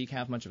given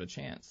decaf much of a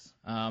chance.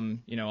 A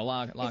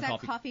lot Is of that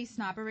coffee. coffee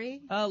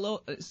snobbery?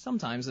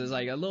 Sometimes there's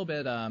like a little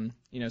bit.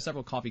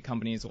 Several coffee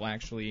companies will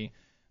actually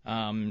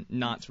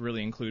not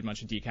really include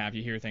much of decaf.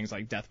 You hear things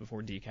like death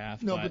before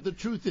decaf. No, but the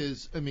truth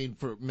is,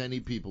 for many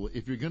people,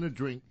 if you're going to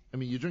drink,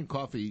 you drink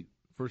coffee,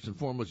 first and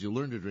foremost, you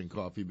learn to drink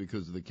coffee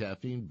because of the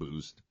caffeine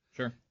boost.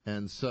 Sure.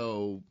 And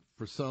so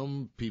for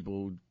some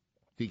people,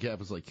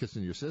 decaf is like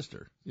kissing your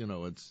sister.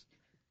 It's.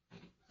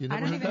 You I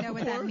never don't heard even know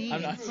what that before?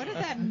 means. What does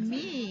that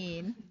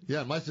mean?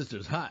 Yeah, my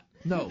sister's hot.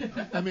 No.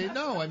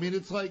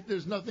 It's like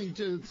there's nothing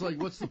to, it's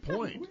like, what's the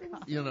point?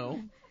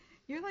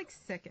 You're like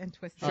sick and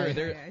twisted. Sure,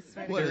 today, I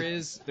swear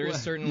to there God.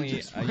 is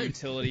certainly a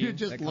utility You're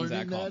just that comes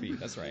out of learning coffee. that?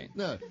 That's right.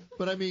 No,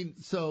 but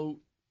so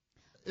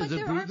But is it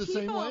there brewed are the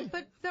people, same way?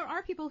 But there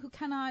are people who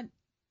cannot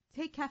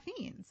take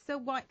caffeine. So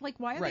why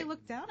are they Right.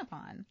 looked down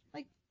upon?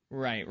 Like,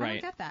 Right. I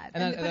don't get that.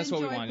 And but that's what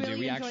we enjoy- want to do.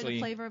 really We enjoy actually the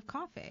flavor of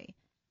coffee.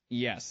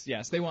 Yes.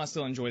 They want to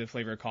still enjoy the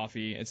flavor of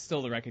coffee. It's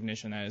still the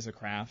recognition that it's a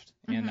craft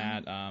and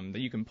that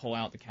you can pull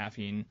out the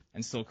caffeine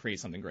and still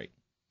create something great.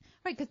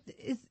 Right, because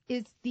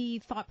is the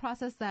thought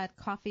process that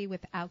coffee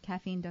without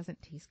caffeine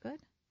doesn't taste good?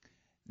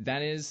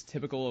 That is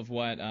typical of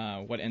what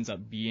ends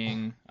up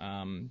being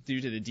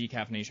due to the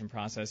decaffeination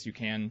process. You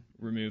can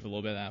remove a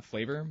little bit of that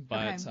flavor,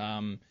 but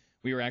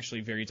we were actually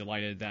very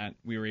delighted that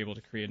we were able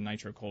to create a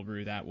nitro cold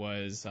brew that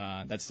was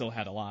that still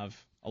had a lot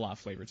of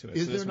flavor to it.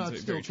 Is So this there one's not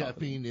still very chocolatey.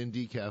 caffeine in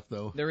decaf,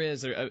 though? There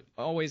is.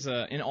 Always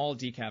in all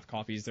decaf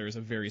coffees, there is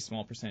a very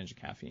small percentage of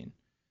caffeine.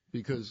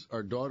 Because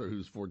our daughter,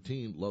 who's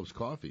 14, loves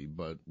coffee,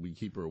 but we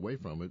keep her away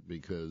from it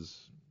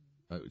because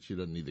she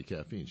doesn't need the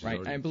caffeine. She's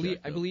right. I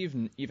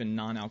believe even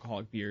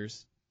non-alcoholic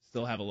beers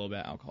still have a little bit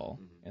of alcohol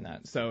in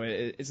that. So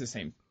it's the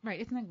same.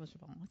 Right. It's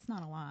negligible. It's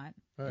not a lot.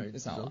 All right.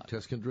 It's not a lot.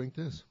 Tess can drink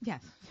this.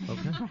 Yes.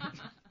 Okay.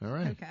 All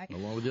right. Okay.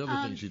 Along with the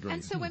other things she drinks.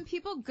 And so when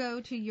people go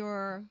to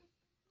your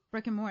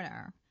brick and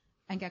mortar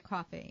and get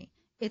coffee,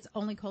 it's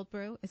only cold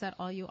brew? Is that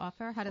all you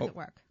offer? How does it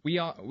work? We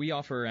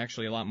offer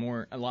actually a lot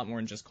more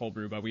than just cold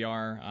brew, but we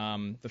are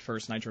the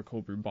first nitro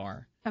cold brew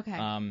bar. Okay.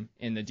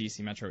 In the DC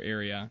metro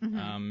area.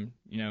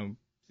 Mm-hmm.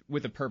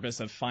 With the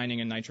purpose of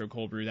finding a nitro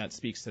cold brew that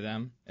speaks to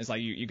them. It's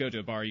like you go to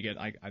a bar, you get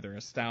like either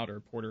a stout or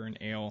a porter and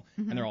ale,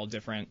 and they're all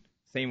different.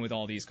 Same with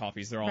all these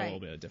coffees, they're all a little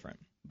bit different.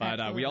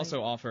 But we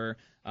also offer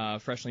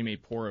freshly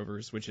made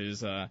pour-overs, which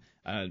is a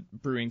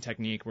brewing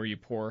technique where you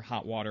pour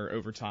hot water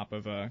over top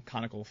of a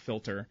conical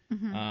filter.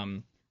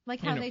 Like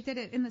how they did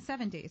it in the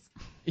 70s.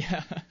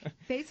 Yeah.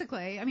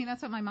 Basically. I mean,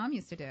 that's what my mom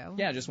used to do.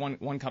 Yeah, just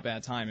one cup at a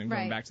time and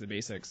going back to the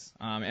basics.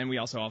 And we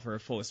also offer a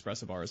full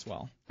espresso bar as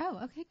well. Oh,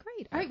 okay,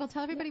 great. All right, well,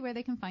 tell everybody where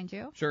they can find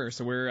you. Sure.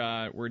 So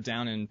we're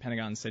down in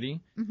Pentagon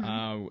City.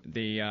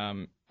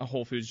 A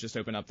Whole Foods just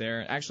opened up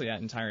there. Actually,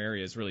 that entire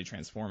area is really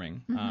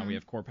transforming. We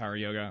have Core Power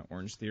Yoga,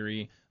 Orange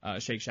Theory,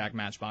 Shake Shack,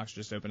 Matchbox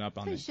just opened up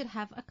on You should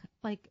have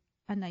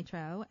a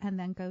nitro and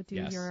then go do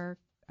your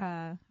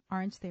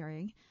Orange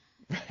Theory.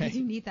 Right.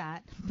 You need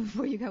that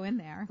before you go in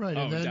there. Right,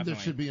 and then there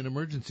should be an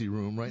emergency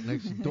room right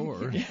next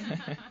door.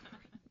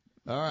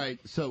 All right,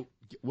 so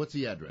what's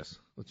the address?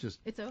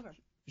 It's over.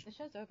 The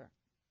show's over.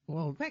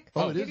 Well, quick.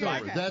 It is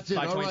over. That's it.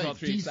 All right,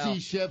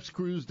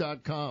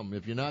 DCChefsCruise.com.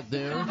 If you're not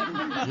there, you're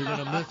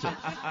going to miss it. All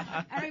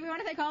right, we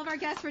want to thank all of our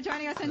guests for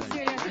joining us in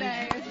studio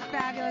today. It was a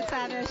fabulous,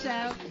 fabulous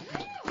show.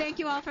 Thank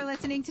you all for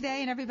listening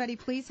today, and everybody,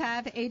 please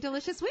have a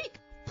delicious week.